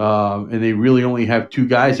 and they really only have 2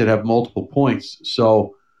 guys that have multiple points.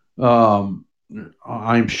 So, I'm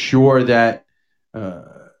sure that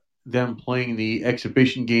them playing the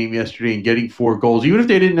exhibition game yesterday and getting 4 goals, even if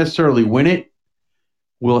they didn't necessarily win it,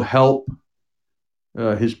 will help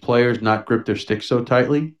his players not grip their sticks so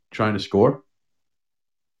tightly trying to score.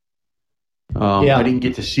 I didn't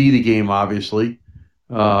get to see the game, obviously.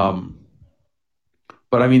 But,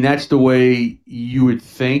 I mean, that's the way you would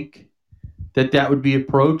think that would be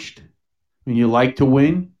approached. I mean, you like to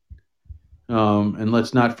win. And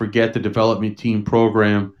let's not forget the development team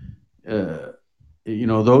program.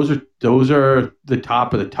 Those are the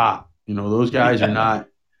top of the top. Those guys are not.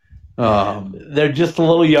 They're just a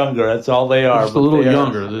little younger. That's all they are. Just a little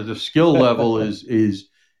younger. The skill level is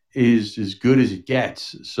as good as it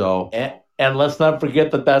gets. So. And let's not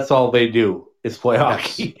forget that that's all they do is play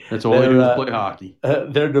hockey. That's all they do is play hockey.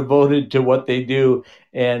 They're devoted to what they do,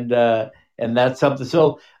 and and that's something.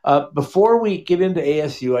 So before we get into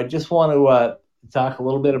ASU, I just want to talk a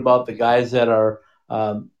little bit about the guys that are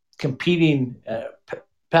competing.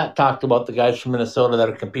 Pat talked about the guys from Minnesota that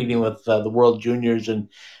are competing with the World Juniors, and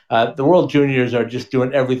the World Juniors are just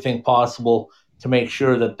doing everything possible to make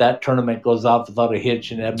sure that tournament goes off without a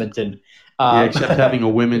hitch in Edmonton. Except having a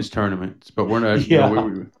women's tournament, but we're not.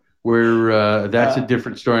 We're that's a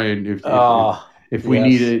different story. If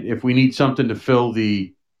we need something to fill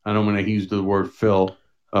the, I don't want to use the word fill.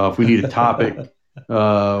 If we need a topic,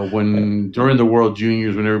 when during the World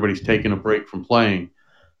Juniors, when everybody's taking a break from playing,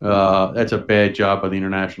 that's a bad job by the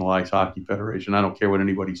International Ice Hockey Federation. I don't care what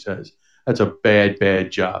anybody says. That's a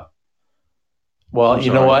bad job. Well,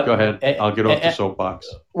 you know what? Go ahead. I'll get off the soapbox.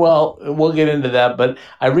 Well, we'll get into that. But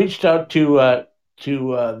I reached out to the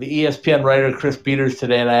ESPN writer Chris Peters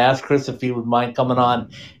today, and I asked Chris if he would mind coming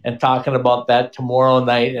on and talking about that tomorrow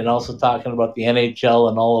night, and also talking about the NHL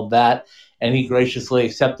and all of that. And he graciously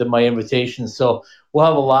accepted my invitation. So we'll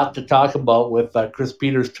have a lot to talk about with Chris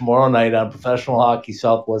Peters tomorrow night on Professional Hockey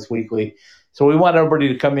Southwest Weekly. So we want everybody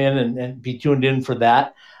to come in and be tuned in for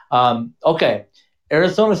that. Okay.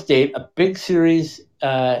 Arizona State, a big series.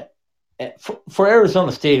 For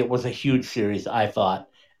Arizona State, it was a huge series, I thought,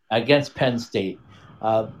 against Penn State.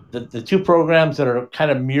 The two programs that are kind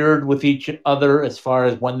of mirrored with each other as far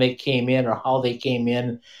as when they came in or how they came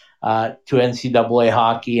in to NCAA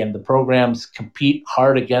hockey, and the programs compete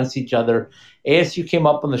hard against each other. ASU came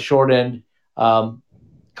up on the short end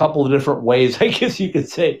couple of different ways, I guess you could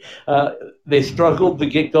say. They struggled to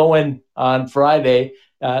get going on Friday.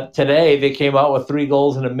 Today, they came out with 3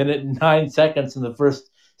 goals in 1 minute and 9 seconds in the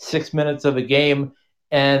first 6 minutes of the game,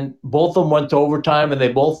 and both of them went to overtime, and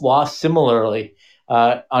they both lost similarly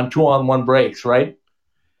on 2-on-1 breaks, right?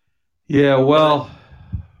 Yeah, well,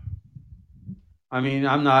 I mean,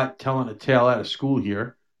 I'm not telling a tale out of school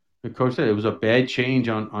here. The coach said it was a bad change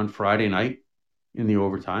on Friday night in the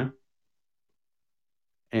overtime,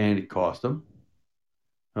 and it cost them.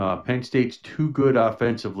 Penn State's too good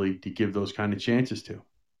offensively to give those kind of chances to.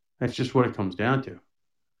 That's just what it comes down to.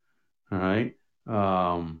 All right.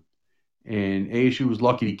 And ASU was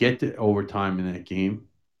lucky to get to overtime in that game,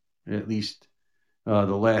 at least the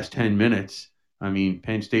last 10 minutes. I mean,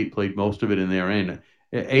 Penn State played most of it in their end.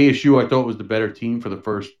 ASU, I thought, was the better team for the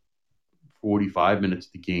first 45 minutes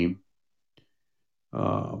of the game.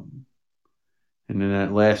 And then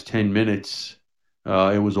that last 10 minutes,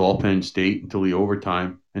 it was all Penn State until the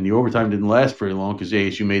overtime. And the overtime didn't last very long because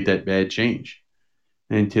ASU made that bad change.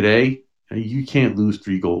 And today, you can't lose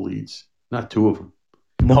 3-goal leads, not 2 of them.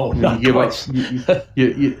 No, not twice. You're up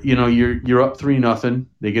 3-0.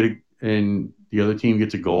 They get and the other team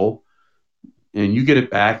gets a goal, and you get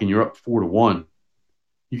it back, and you're up 4-1.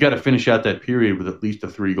 You got to finish out that period with at least a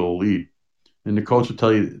 3-goal lead. And the coach will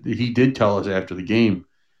tell you, he did tell us after the game,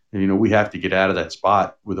 and we have to get out of that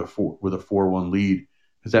spot with a 4-1 lead,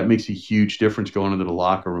 because that makes a huge difference going into the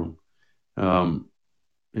locker room.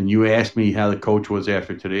 And you asked me how the coach was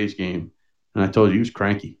after today's game, and I told you he was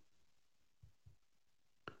cranky.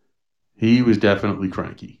 He was definitely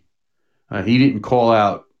cranky. He didn't call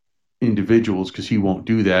out individuals because he won't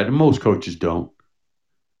do that, and most coaches don't.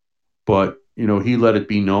 But, he let it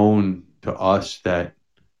be known to us that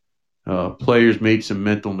players made some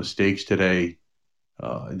mental mistakes today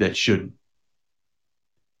that shouldn't.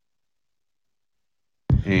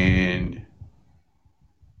 And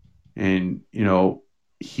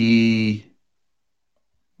he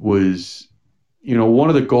was, one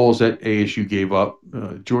of the goals that ASU gave up,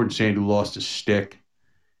 Jordan Sandu lost a stick,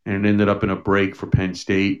 and it ended up in a break for Penn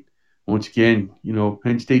State. Once again,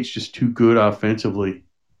 Penn State's just too good offensively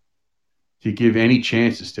to give any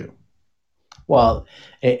chances to. Well,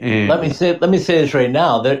 let me say this right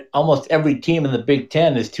now. That almost every team in the Big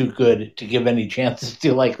Ten is too good to give any chances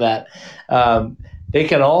to like that. They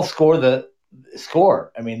can all score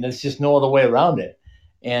score. I mean, there's just no other way around it.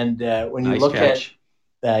 And when you look catch.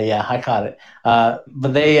 I caught it.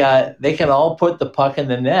 But they can all put the puck in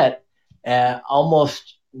the net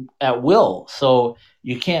almost at will. So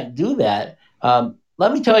you can't do that.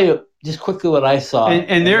 Let me tell you just quickly what I saw.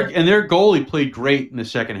 And their goalie played great in the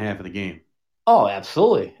second half of the game. Oh,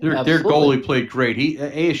 absolutely. Their goalie played great.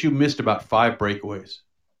 ASU missed about 5 breakaways.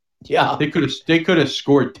 Yeah, they could have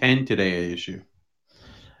scored 10 today. ASU.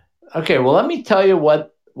 Okay, well, let me tell you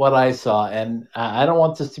what I saw, and I don't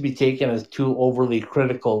want this to be taken as too overly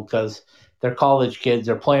critical because they're college kids.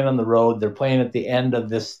 They're playing on the road. They're playing at the end of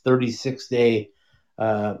this 36-day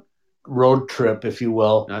road trip, if you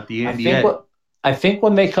will. Not the end yet. I think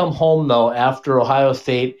when they come home, though, after Ohio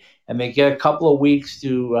State, and they get a couple of weeks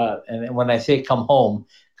to, and when I say come home,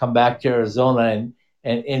 come back to Arizona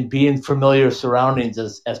and be in familiar surroundings,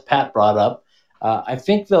 as Pat brought up. I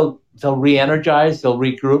think they'll re-energize, they'll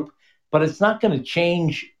regroup, but it's not going to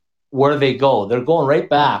change where they go. They're going right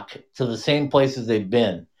back to the same places they've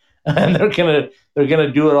been, and they're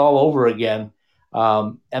gonna do it all over again.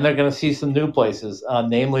 And they're going to see some new places,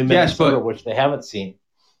 namely Minnesota, which they haven't seen.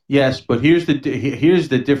 Yes, but here's the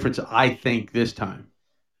difference, I think, this time.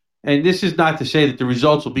 And this is not to say that the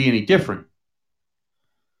results will be any different.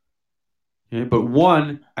 Okay? But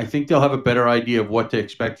one, I think they'll have a better idea of what to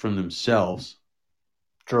expect from themselves.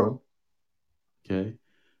 True. Okay.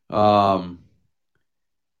 I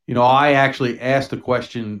actually asked the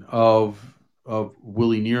question of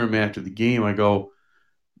Willie Nierum after the game. I go,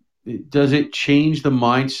 does it change the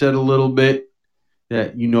mindset a little bit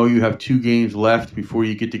that you have 2 games left before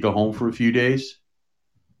you get to go home for a few days?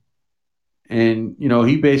 And,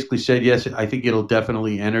 he basically said, yes, I think it'll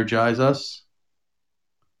definitely energize us.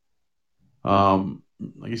 Like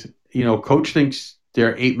I said, Coach thinks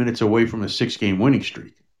they're 8 minutes away from a 6-game winning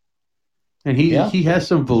streak. And he has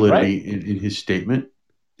some validity in his statement.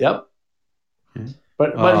 Yep. Okay.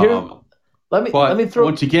 But here, let me throw.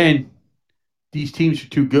 Once again, these teams are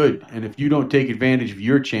too good, and if you don't take advantage of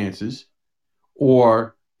your chances,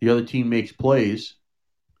 or the other team makes plays,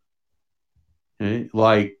 okay,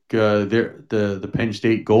 like the Penn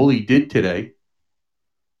State goalie did today,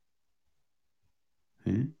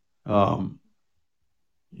 okay,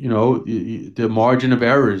 the margin of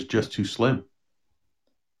error is just too slim.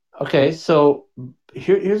 Okay, so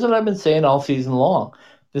here's what I've been saying all season long.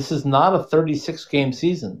 This is not a 36-game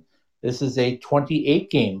season. This is a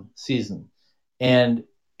 28-game season. And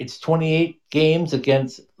it's 28 games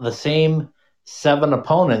against the same 7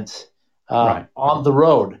 opponents on the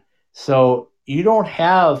road. So you don't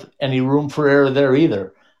have any room for error there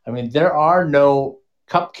either. I mean, there are no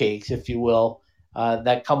cupcakes, if you will,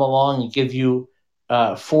 that come along and give you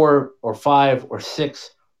 4 or 5 or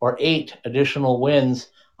 6 or 8 additional wins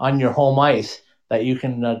on your home ice that you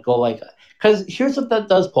can go like that. Because here's what that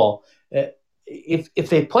does, Paul. If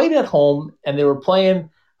they played at home and they were playing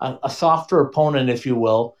a softer opponent, if you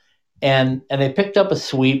will, and they picked up a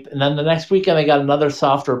sweep, and then the next weekend they got another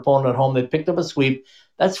softer opponent at home, they picked up a sweep,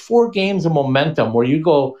 that's 4 games of momentum where you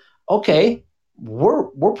go, okay,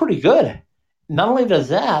 we're pretty good. Not only does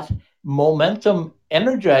that, momentum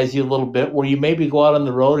energize you a little bit where you maybe go out on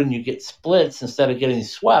the road and you get splits instead of getting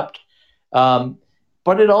swept.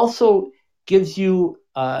 But it also gives you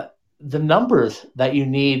the numbers that you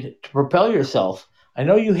need to propel yourself. I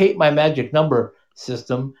know you hate my magic number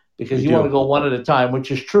system because you want to go one at a time, which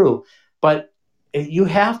is true. But you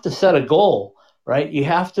have to set a goal, right? You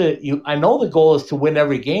have to. I know the goal is to win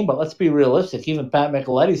every game, but let's be realistic. Even Pat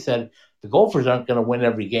Micheletti said the Gophers aren't going to win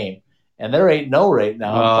every game, and they're 8-0 right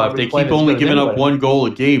now. If they keep only giving up 1 goal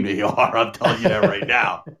a game, they are. I'm telling you that right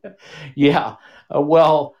now. Yeah.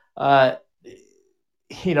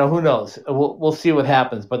 Who knows? We'll see what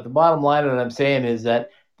happens. But the bottom line that I'm saying is that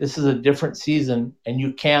this is a different season, and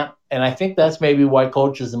you can't. And I think that's maybe why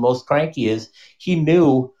Coach is the most cranky. Is he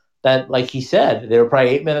knew that, like he said, they were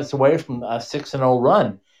probably 8 minutes away from a 6-0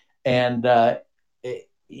 run, and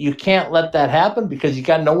you can't let that happen because you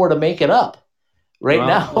got nowhere to make it up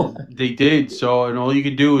now. They did. So, and all you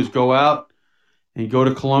can do is go out and go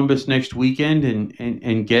to Columbus next weekend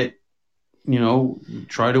and get,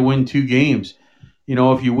 try to win 2 games.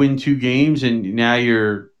 If you win 2 games and now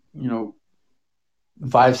you're,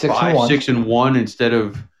 5-6-1 instead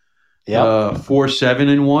of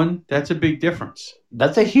 4-7-1, that's a big difference.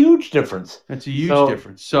 That's a huge difference. That's a huge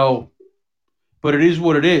difference. So, but it is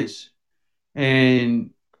what it is.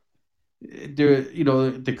 And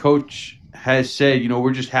the coach has said,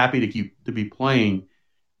 we're just happy to be playing.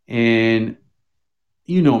 And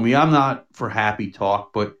you know me, I'm not for happy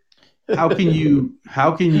talk, but how can you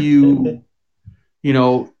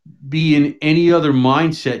be in any other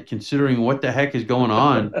mindset considering what the heck is going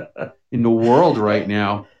on in the world right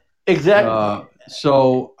now? Exactly.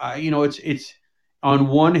 So it's on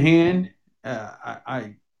one hand,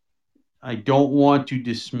 I don't want to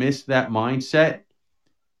dismiss that mindset,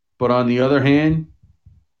 but on the other hand,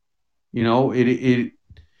 it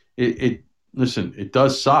listen, it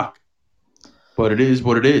does suck, but it is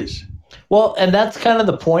what it is. Well, and that's kind of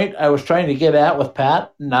the point I was trying to get at with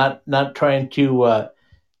Pat, not trying to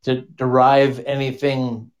derive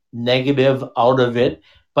anything negative out of it.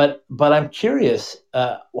 But I'm curious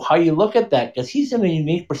how you look at that, because he's in a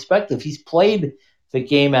unique perspective. He's played the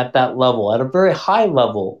game at that level, at a very high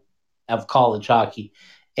level of college hockey.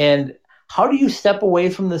 And how do you step away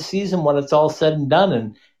from the season when it's all said and done?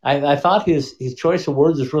 And I thought his choice of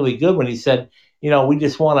words was really good when he said, we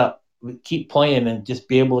just want to keep playing and just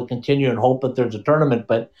be able to continue and hope that there's a tournament.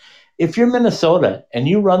 But if you're Minnesota and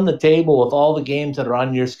you run the table with all the games that are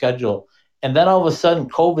on your schedule, and then all of a sudden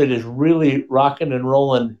COVID is really rocking and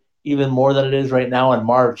rolling even more than it is right now in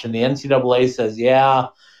March, and the NCAA says, yeah,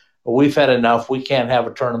 we've had enough. We can't have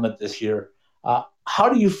a tournament this year. How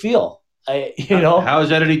do you feel? How is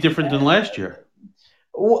that any different than last year?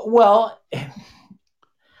 Well,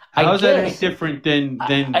 how is that any different than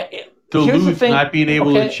Duluth not being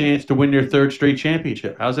able to chance to win their third straight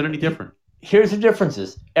championship? How's it any different? Here's the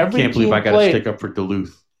differences. I can't believe I got to stick up for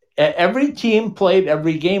Duluth. Every team played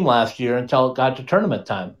every game last year until it got to tournament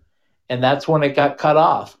time, and that's when it got cut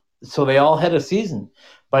off. So they all had a season.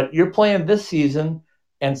 But you're playing this season,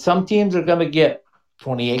 and some teams are going to get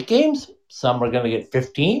 28 games. Some are going to get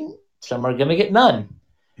 15. Some are going to get none.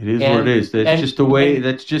 It is what it is. That's just the way.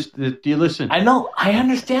 That's just. Do you listen? I know. I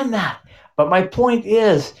understand that. But my point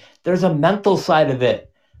is there's a mental side of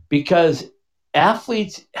it because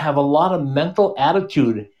athletes have a lot of mental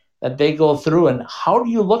attitude that they go through. And how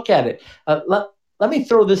do you look at it? Let me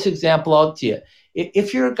throw this example out to you.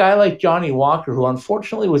 If you're a guy like Johnny Walker, who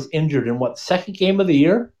unfortunately was injured in second game of the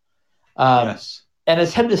year? Yes. And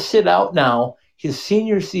has had to sit out now his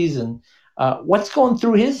senior season. What's going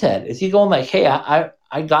through his head? Is he going like, hey,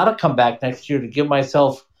 I got to come back next year to give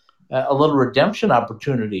myself a little redemption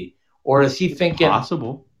opportunity? Or is he thinking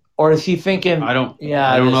possible? Or is he thinking? I don't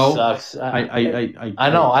know. Sucks. I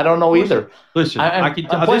know. I don't know either. Listen, I can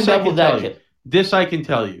tell you. This I can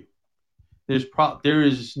tell you. There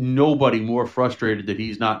is nobody more frustrated that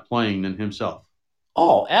he's not playing than himself.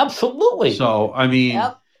 Oh, absolutely. So I mean,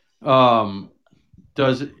 who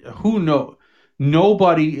know?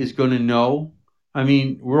 Nobody is going to know. I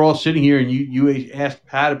mean, we're all sitting here, and you asked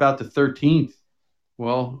Pat about the 13th.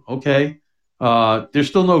 Well, okay. There's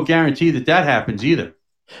still no guarantee that happens either.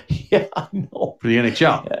 Yeah, I know. For the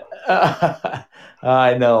NHL.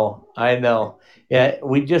 I know. Yeah,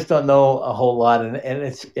 we just don't know a whole lot, and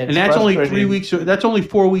it's that's only 3 weeks. That's only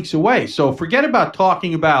 4 weeks away. So forget about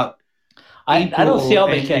talking about. I don't see how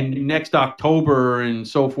they can next October and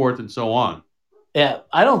so forth and so on. Yeah,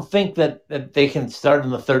 I don't think that they can start on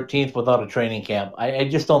the 13th without a training camp. I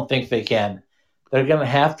just don't think they can. They're going to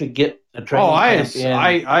have to get a training camp in.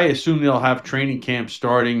 I assume they'll have training camp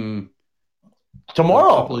starting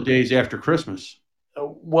tomorrow, a couple of days after Christmas.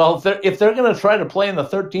 Well, if they're going to try to play on the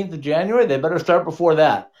 13th of January, they better start before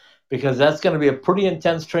that because that's going to be a pretty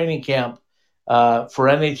intense training camp for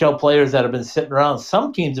NHL players that have been sitting around.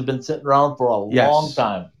 Some teams have been sitting around for a long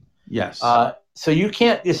time. Yes. So you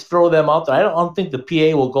can't just throw them out there. I don't think the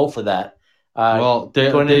PA will go for that.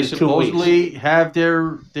 They supposedly have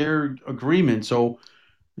their agreement. So,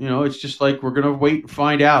 it's just like we're going to wait and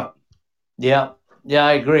find out. Yeah,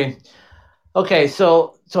 I agree. Okay,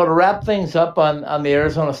 so to wrap things up on the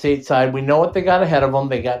Arizona State side, we know what they got ahead of them.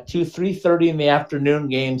 They got 2 3:30 in the afternoon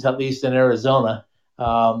games, at least in Arizona,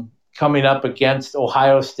 coming up against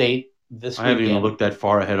Ohio State this weekend. I haven't even looked that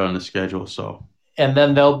far ahead on the schedule, so. And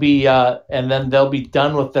then they'll be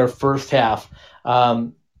done with their first half.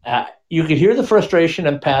 You can hear the frustration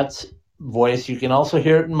in Pat's voice. You can also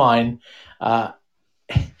hear it in mine. The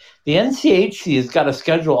NCHC has got a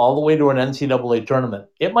schedule all the way to an NCAA tournament.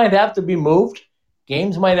 It might have to be moved.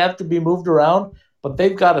 Games might have to be moved around, but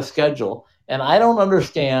they've got a schedule. And I don't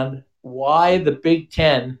understand why the Big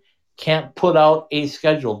Ten can't put out a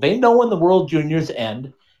schedule. They know when the World Juniors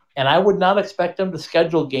end, and I would not expect them to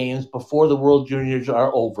schedule games before the World Juniors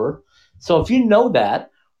are over. So if you know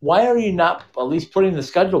that, why are you not at least putting the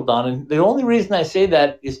schedule down? And the only reason I say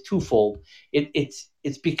that is twofold.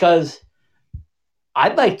 It's because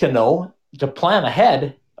I'd like to know, to plan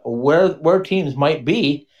ahead, where teams might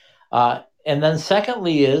be. And then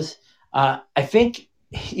secondly is I think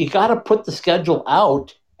you got to put the schedule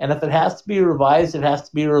out, and if it has to be revised, it has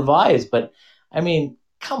to be revised. But, I mean,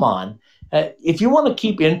 come on. If you want to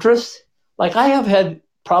keep interest, like I have had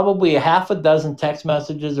probably a half a dozen text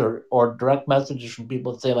messages or direct messages from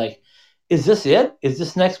people that say, like, is this it? Is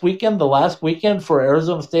this next weekend the last weekend for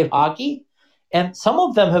Arizona State hockey? And some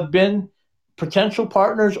of them have been potential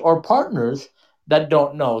partners or partners that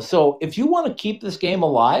don't know. So if you want to keep this game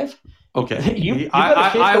alive, okay, you better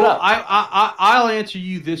shake it up. I'll answer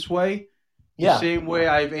you this way, the same way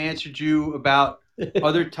I've answered you about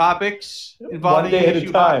other topics involving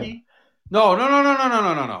ASU hockey. No.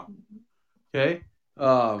 Okay,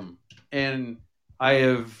 and I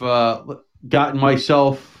have gotten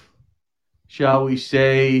myself, shall we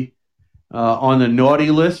say, on the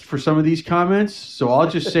naughty list for some of these comments. So I'll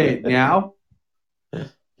just say it now.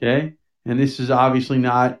 Okay, and this is obviously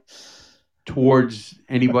not towards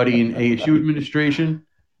anybody in ASU administration.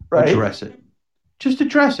 Right. Address it. Just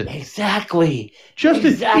address it. Exactly.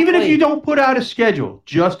 Even if you don't put out a schedule,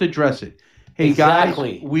 just address it. Hey, guys,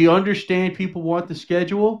 we understand people want the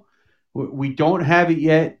schedule. We don't have it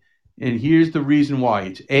yet, and here's the reason why.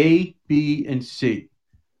 It's A, B, and C.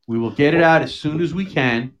 We will get it out as soon as we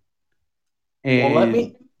can. And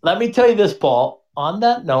well, let me tell you this, Paul. On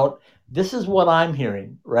that note, this is what I'm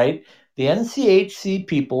hearing, right? The NCHC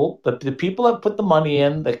people, the people that put the money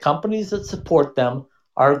in, the companies that support them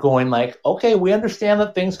are going like, okay, we understand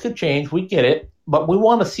that things could change. We get it, but we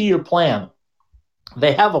want to see your plan.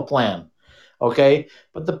 They have a plan, okay?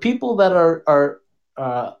 But the people that are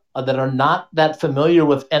not that familiar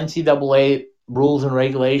with NCAA rules and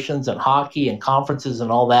regulations and hockey and conferences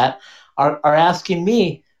and all that are asking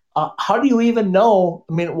me, how do you even know?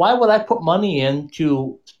 I mean, why would I put money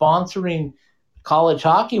into sponsoring college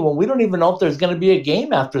hockey when we don't even know if there's going to be a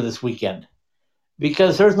game after this weekend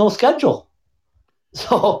because there's no schedule?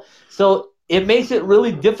 So it makes it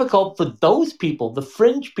really difficult for those people, the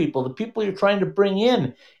fringe people, the people you're trying to bring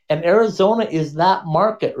in. And Arizona is that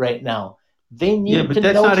market right now. They need to know something.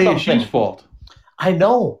 Yeah, but that's not ASU's fault. I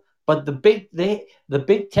know, but the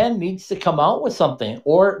Big Ten needs to come out with something,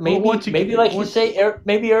 or maybe you say,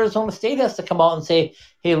 maybe Arizona State has to come out and say,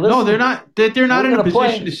 "Hey, listen." No, they're not. They're not in a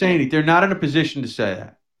position to say anything. They're not in a position to say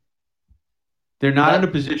that. They're not in a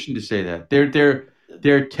position to say that.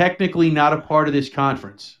 They're technically not a part of this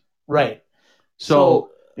conference. Right. So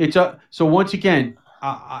once again,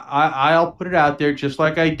 I'll put it out there just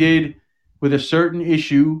like I did with a certain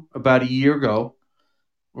issue about a year ago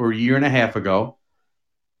or a year and a half ago,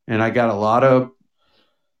 and I got a lot of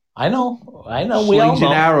I know slings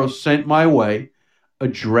and arrows sent my way.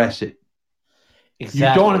 Address it.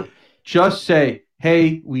 Exactly. You don't just say,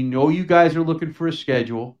 "Hey, we know you guys are looking for a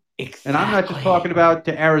schedule," and I'm not just talking about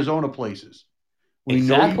to Arizona places. We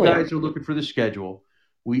know you guys are looking for the schedule.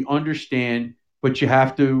 We understand, but you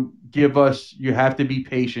have to you have to be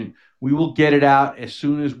patient. We will get it out as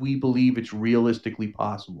soon as we believe it's realistically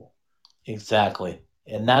possible. Exactly.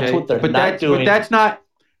 And that's what they're not doing.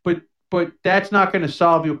 But that's not going to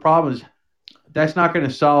solve your problems. That's not going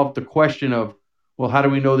to solve the question of, well, how do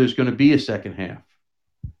we know there's going to be a second half?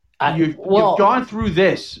 You've gone through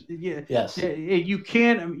this. Yes. You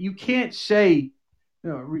can't say,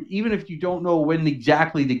 even if you don't know when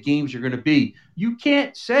exactly the games are going to be, you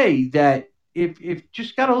can't say that if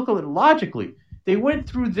just got to look at it logically. They went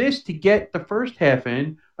through this to get the first half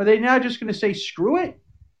in. Are they now just going to say, screw it?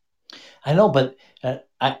 I know, but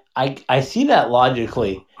I see that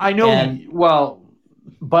logically. I know.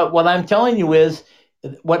 But what I'm telling you is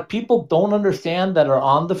what people don't understand that are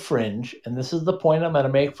on the fringe, and this is the point I'm going to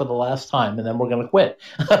make for the last time, and then we're going to quit.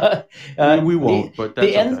 We won't, but that's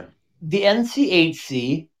okay. The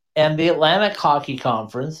NCHC and the Atlantic Hockey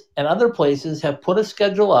Conference and other places have put a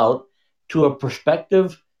schedule out to a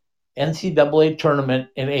prospective NCAA tournament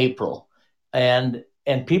in April. And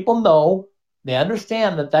people know, they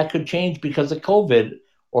understand that could change because of COVID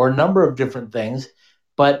or a number of different things,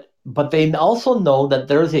 but they also know that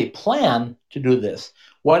there's a plan to do this.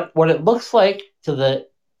 What it looks like to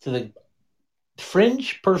the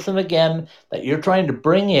fringe person again that you're trying to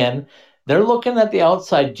bring in, they're looking at the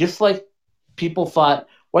outside just like people thought,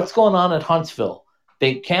 what's going on at Huntsville?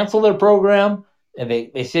 They cancel their program and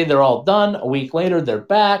they say they're all done. A week later, they're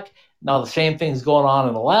back. Now the same thing's going on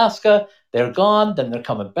in Alaska. They're gone, then they're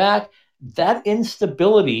coming back. That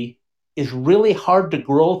instability is really hard to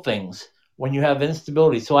grow things when you have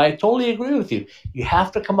instability. So I totally agree with you. You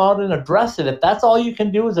have to come out and address it. If that's all you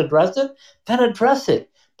can do is address it, then address it.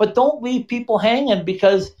 But don't leave people hanging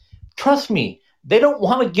because, trust me, they don't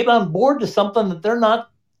want to get on board to something that they're not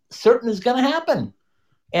certain is going to happen.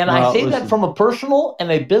 And I say that from a personal and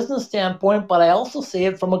a business standpoint, but I also say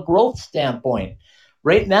it from a growth standpoint.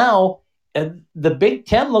 Right now, the Big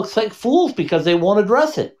Ten looks like fools because they won't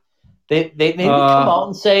address it. They need to come out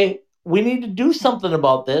and say, we need to do something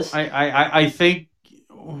about this. I think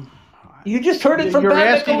you just heard it from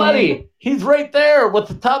Pat Nicoletti. He's right there with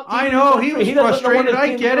the top team. I know he was frustrated.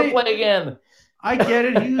 I get it. Play again. I get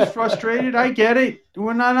it. He was frustrated. I get it.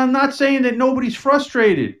 I'm not saying that nobody's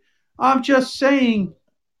frustrated. I'm just saying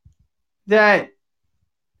that,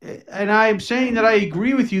 and I'm saying that I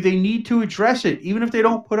agree with you. They need to address it, even if they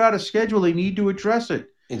don't put out a schedule. They need to address it.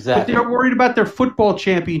 Exactly. But they're worried about their football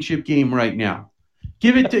championship game right now.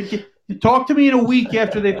 Talk to me in a week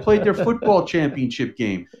after they played their football championship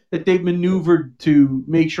game that they've maneuvered to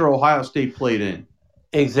make sure Ohio State played in.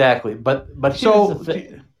 Exactly. But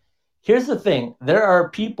here's the thing. There are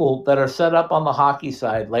people that are set up on the hockey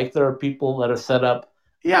side, like there are people that are set up.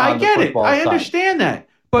 Yeah, I get it. I understand that.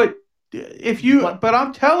 But but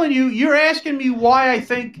I'm telling you, you're asking me why I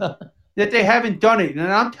think that they haven't done it. And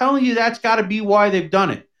I'm telling you, that's got to be why they've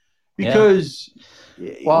done it. Because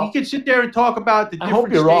we can sit there and talk about the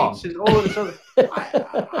different states and all of this other.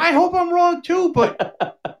 I hope I'm wrong too, but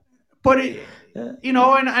it, and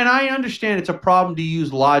I understand it's a problem to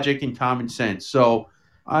use logic and common sense. So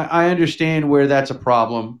I understand where that's a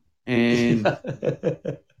problem, and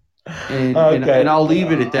I'll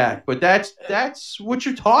leave it at that. But that's what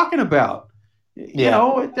you're talking about.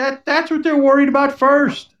 That's what they're worried about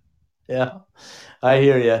first. Yeah, I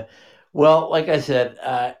hear you. Well, like I said,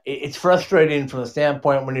 it's frustrating from the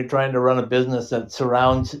standpoint when you're trying to run a business that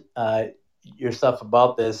surrounds your stuff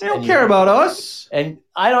about this. They don't care about us. And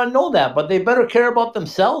I don't know that, but they better care about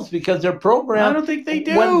themselves because their program. I don't think they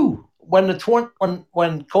do. When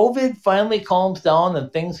COVID finally calms down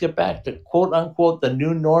and things get back to quote unquote the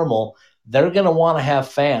new normal, they're going to want to have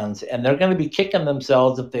fans, and they're going to be kicking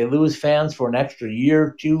themselves if they lose fans for an extra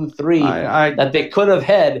year, 2, 3 that they could have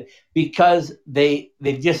had because they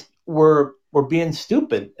just were being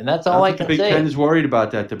stupid, and that's all I can say. Big Ten is worried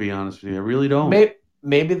about that, to be honest with you. I really don't.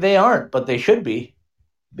 Maybe they aren't, but they should be,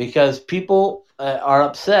 because people are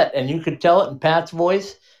upset, and you could tell it in Pat's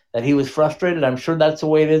voice that he was frustrated. I'm sure that's the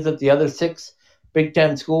way it is at the other 6 Big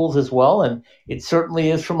Ten schools as well, and it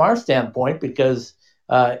certainly is from our standpoint, because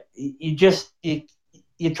you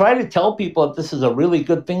try to tell people that this is a really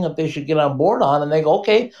good thing that they should get on board on, and they go,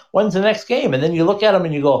 okay, when's the next game? And then you look at them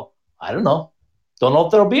and you go, I don't know. Don't know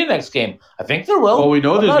if there'll be a next game. I think there will. Well, we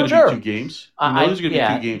know there's going to be 2 games. We know there's going to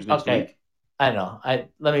be 2 games next week. I know.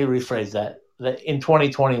 Let me rephrase that. In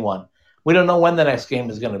 2021, we don't know when the next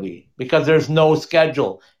game is going to be because there's no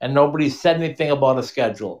schedule, and nobody said anything about a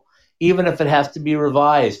schedule. Even if it has to be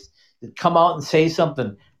revised, come out and say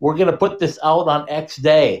something. We're going to put this out on X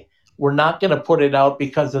day. We're not going to put it out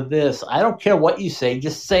because of this. I don't care what you say.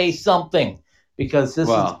 Just say something, because this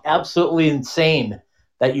is absolutely insane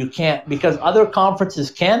that you can't, because other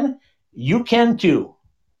conferences can. You can too.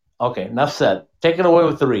 Okay, enough said. Take it away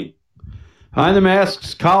with the read. Behind the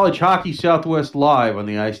Masks, College Hockey Southwest Live on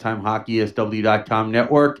the IcetimeHockeySW.com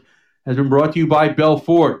network has been brought to you by Bell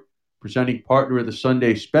Ford, presenting partner of the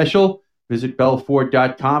Sunday Special. Visit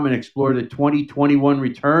bellford.com and explore the 2021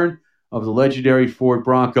 return of the legendary Ford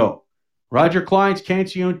Bronco. Roger Klein's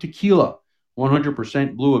Cancion Tequila,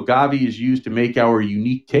 100% blue agave, is used to make our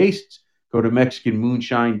unique tastes. Go to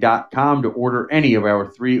MexicanMoonshine.com to order any of our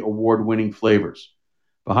 3 award-winning flavors.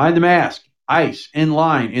 Behind the Mask, ice, in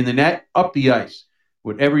line, in the net, up the ice.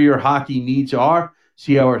 Whatever your hockey needs are,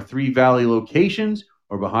 see our 3 Valley locations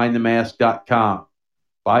or BehindTheMask.com.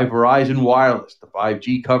 By Verizon Wireless, the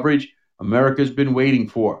 5G coverage America's been waiting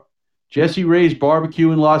for. Jesse Ray's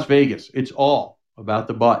Barbecue in Las Vegas. It's all about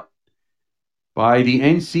the butt. By the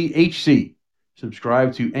NCHC.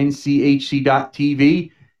 Subscribe to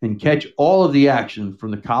NCHC.TV and catch all of the action from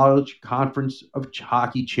the College Conference of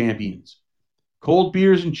Hockey Champions. Cold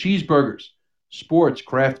beers and cheeseburgers, sports,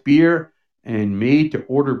 craft beer, and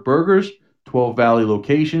made-to-order burgers, 12 Valley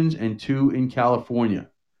locations and 2 in California.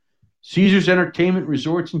 Caesars Entertainment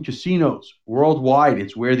Resorts and Casinos, worldwide.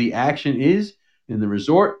 It's where the action is, in the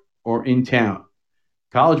resort or in town.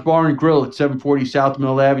 College Bar and Grill at 740 South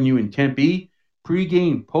Mill Avenue in Tempe.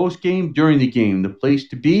 Pre-game, post-game, during the game. The place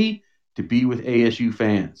to be with ASU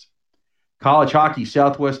fans. College Hockey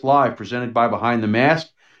Southwest Live, presented by Behind the Mask,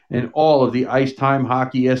 and all of the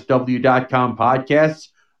IcetimeHockeySW.com podcasts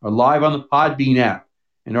are live on the Podbean app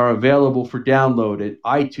and are available for download at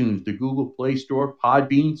iTunes, the Google Play Store,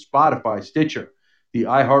 Podbean, Spotify, Stitcher, the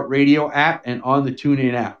iHeartRadio app, and on the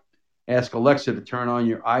TuneIn app. Ask Alexa to turn on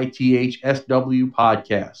your ITHSW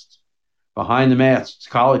podcasts. Behind the Masks,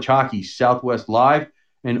 College Hockey Southwest Live,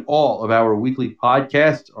 and all of our weekly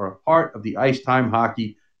podcasts are a part of the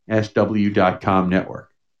IcetimeHockeySW.com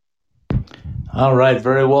network. All right,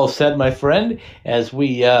 very well said, my friend. As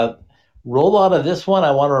we roll out of this one,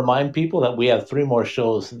 I want to remind people that we have 3 more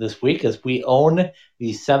shows this week, as we own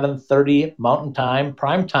the 7:30 Mountain Time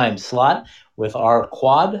primetime slot with our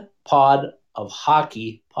Quad Pod of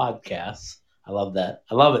Hockey podcasts. I love that.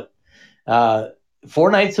 I love it.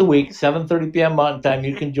 4 nights a week, 7:30 p.m. Mountain Time.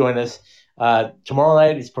 You can join us. Tomorrow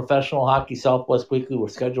night is Professional Hockey Southwest Weekly. We're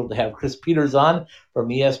scheduled to have Chris Peters on from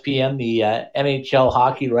ESPN, the NHL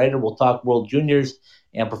hockey writer. We'll talk World Juniors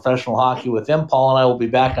and professional hockey with him. Paul and I will be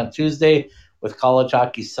back on Tuesday with College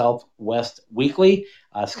Hockey Southwest Weekly.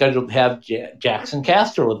 Scheduled to have Jackson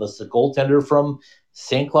Castor with us, the goaltender from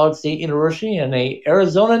St. Cloud State University and a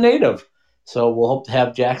Arizona native. So we'll hope to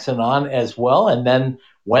have Jackson on as well. And then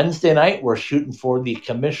Wednesday night, we're shooting for the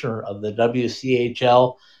commissioner of the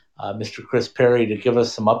WCHL, Mr. Chris Perry, to give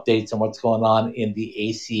us some updates on what's going on in the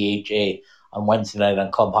ACHA on Wednesday night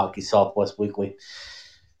on Club Hockey Southwest Weekly.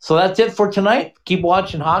 So that's it for tonight. Keep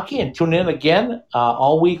watching hockey and tune in again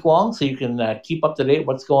all week long so you can keep up to date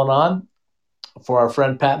what's going on. For our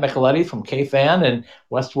friend Pat Micheletti from KFAN and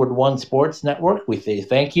Westwood One Sports Network, we say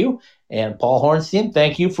thank you. And Paul Hornstein,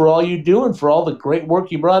 thank you for all you do and for all the great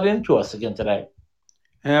work you brought into us again today.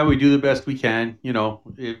 Yeah, we do the best we can.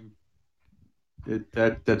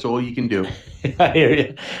 That's all you can do. I hear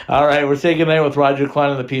you. All right, we're saying goodnight with Roger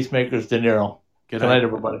Klein and the Peacemakers, De Niro. Good night,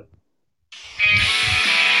 everybody.